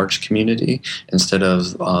very large community, instead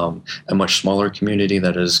of a much smaller community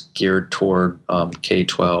that is geared toward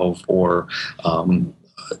K-12 or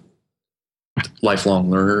lifelong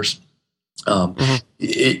learners.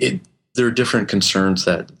 There are different concerns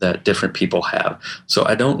that different people have. So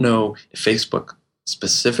I don't know if Facebook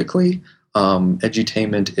specifically,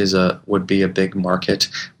 edutainment would be a big market,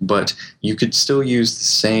 but you could still use the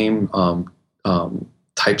same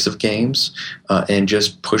types of games and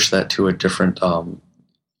just push that to a different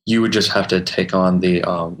you would just have to take on the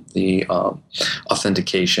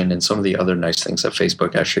authentication and some of the other nice things that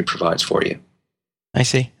Facebook actually provides for you. I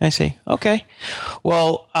see. Okay.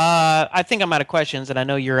 Well, I think I'm out of questions, and I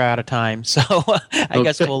know you're out of time, so I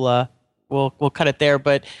guess we'll cut it there.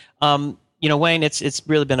 But Wayne, it's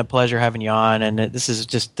really been a pleasure having you on, and this is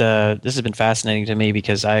just this has been fascinating to me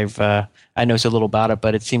because I know so little about it,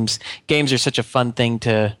 but it seems games are such a fun thing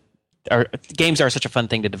to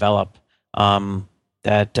develop.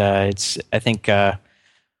 That it's I think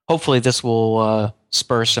hopefully this will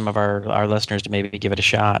spur some of our listeners to maybe give it a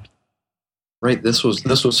shot. Right. This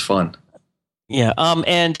was fun. Yeah.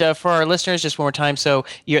 And for our listeners, just one more time. So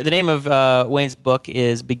the name of Wayne's book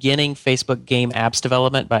is Beginning Facebook Game Apps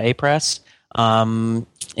Development by A-Press.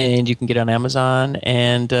 And you can get it on Amazon.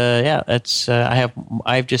 And it's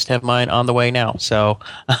I just have mine on the way now. So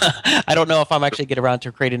I don't know if I'm actually get around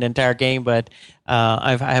to create an entire game, but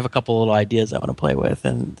I have a couple little ideas I want to play with,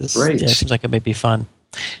 and this seems like it may be fun.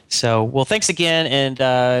 So, well, thanks again, and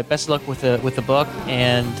best of luck with the book.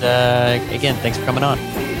 And again, thanks for coming on.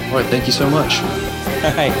 All right, thank you so much.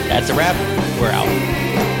 All right, that's a wrap. We're out.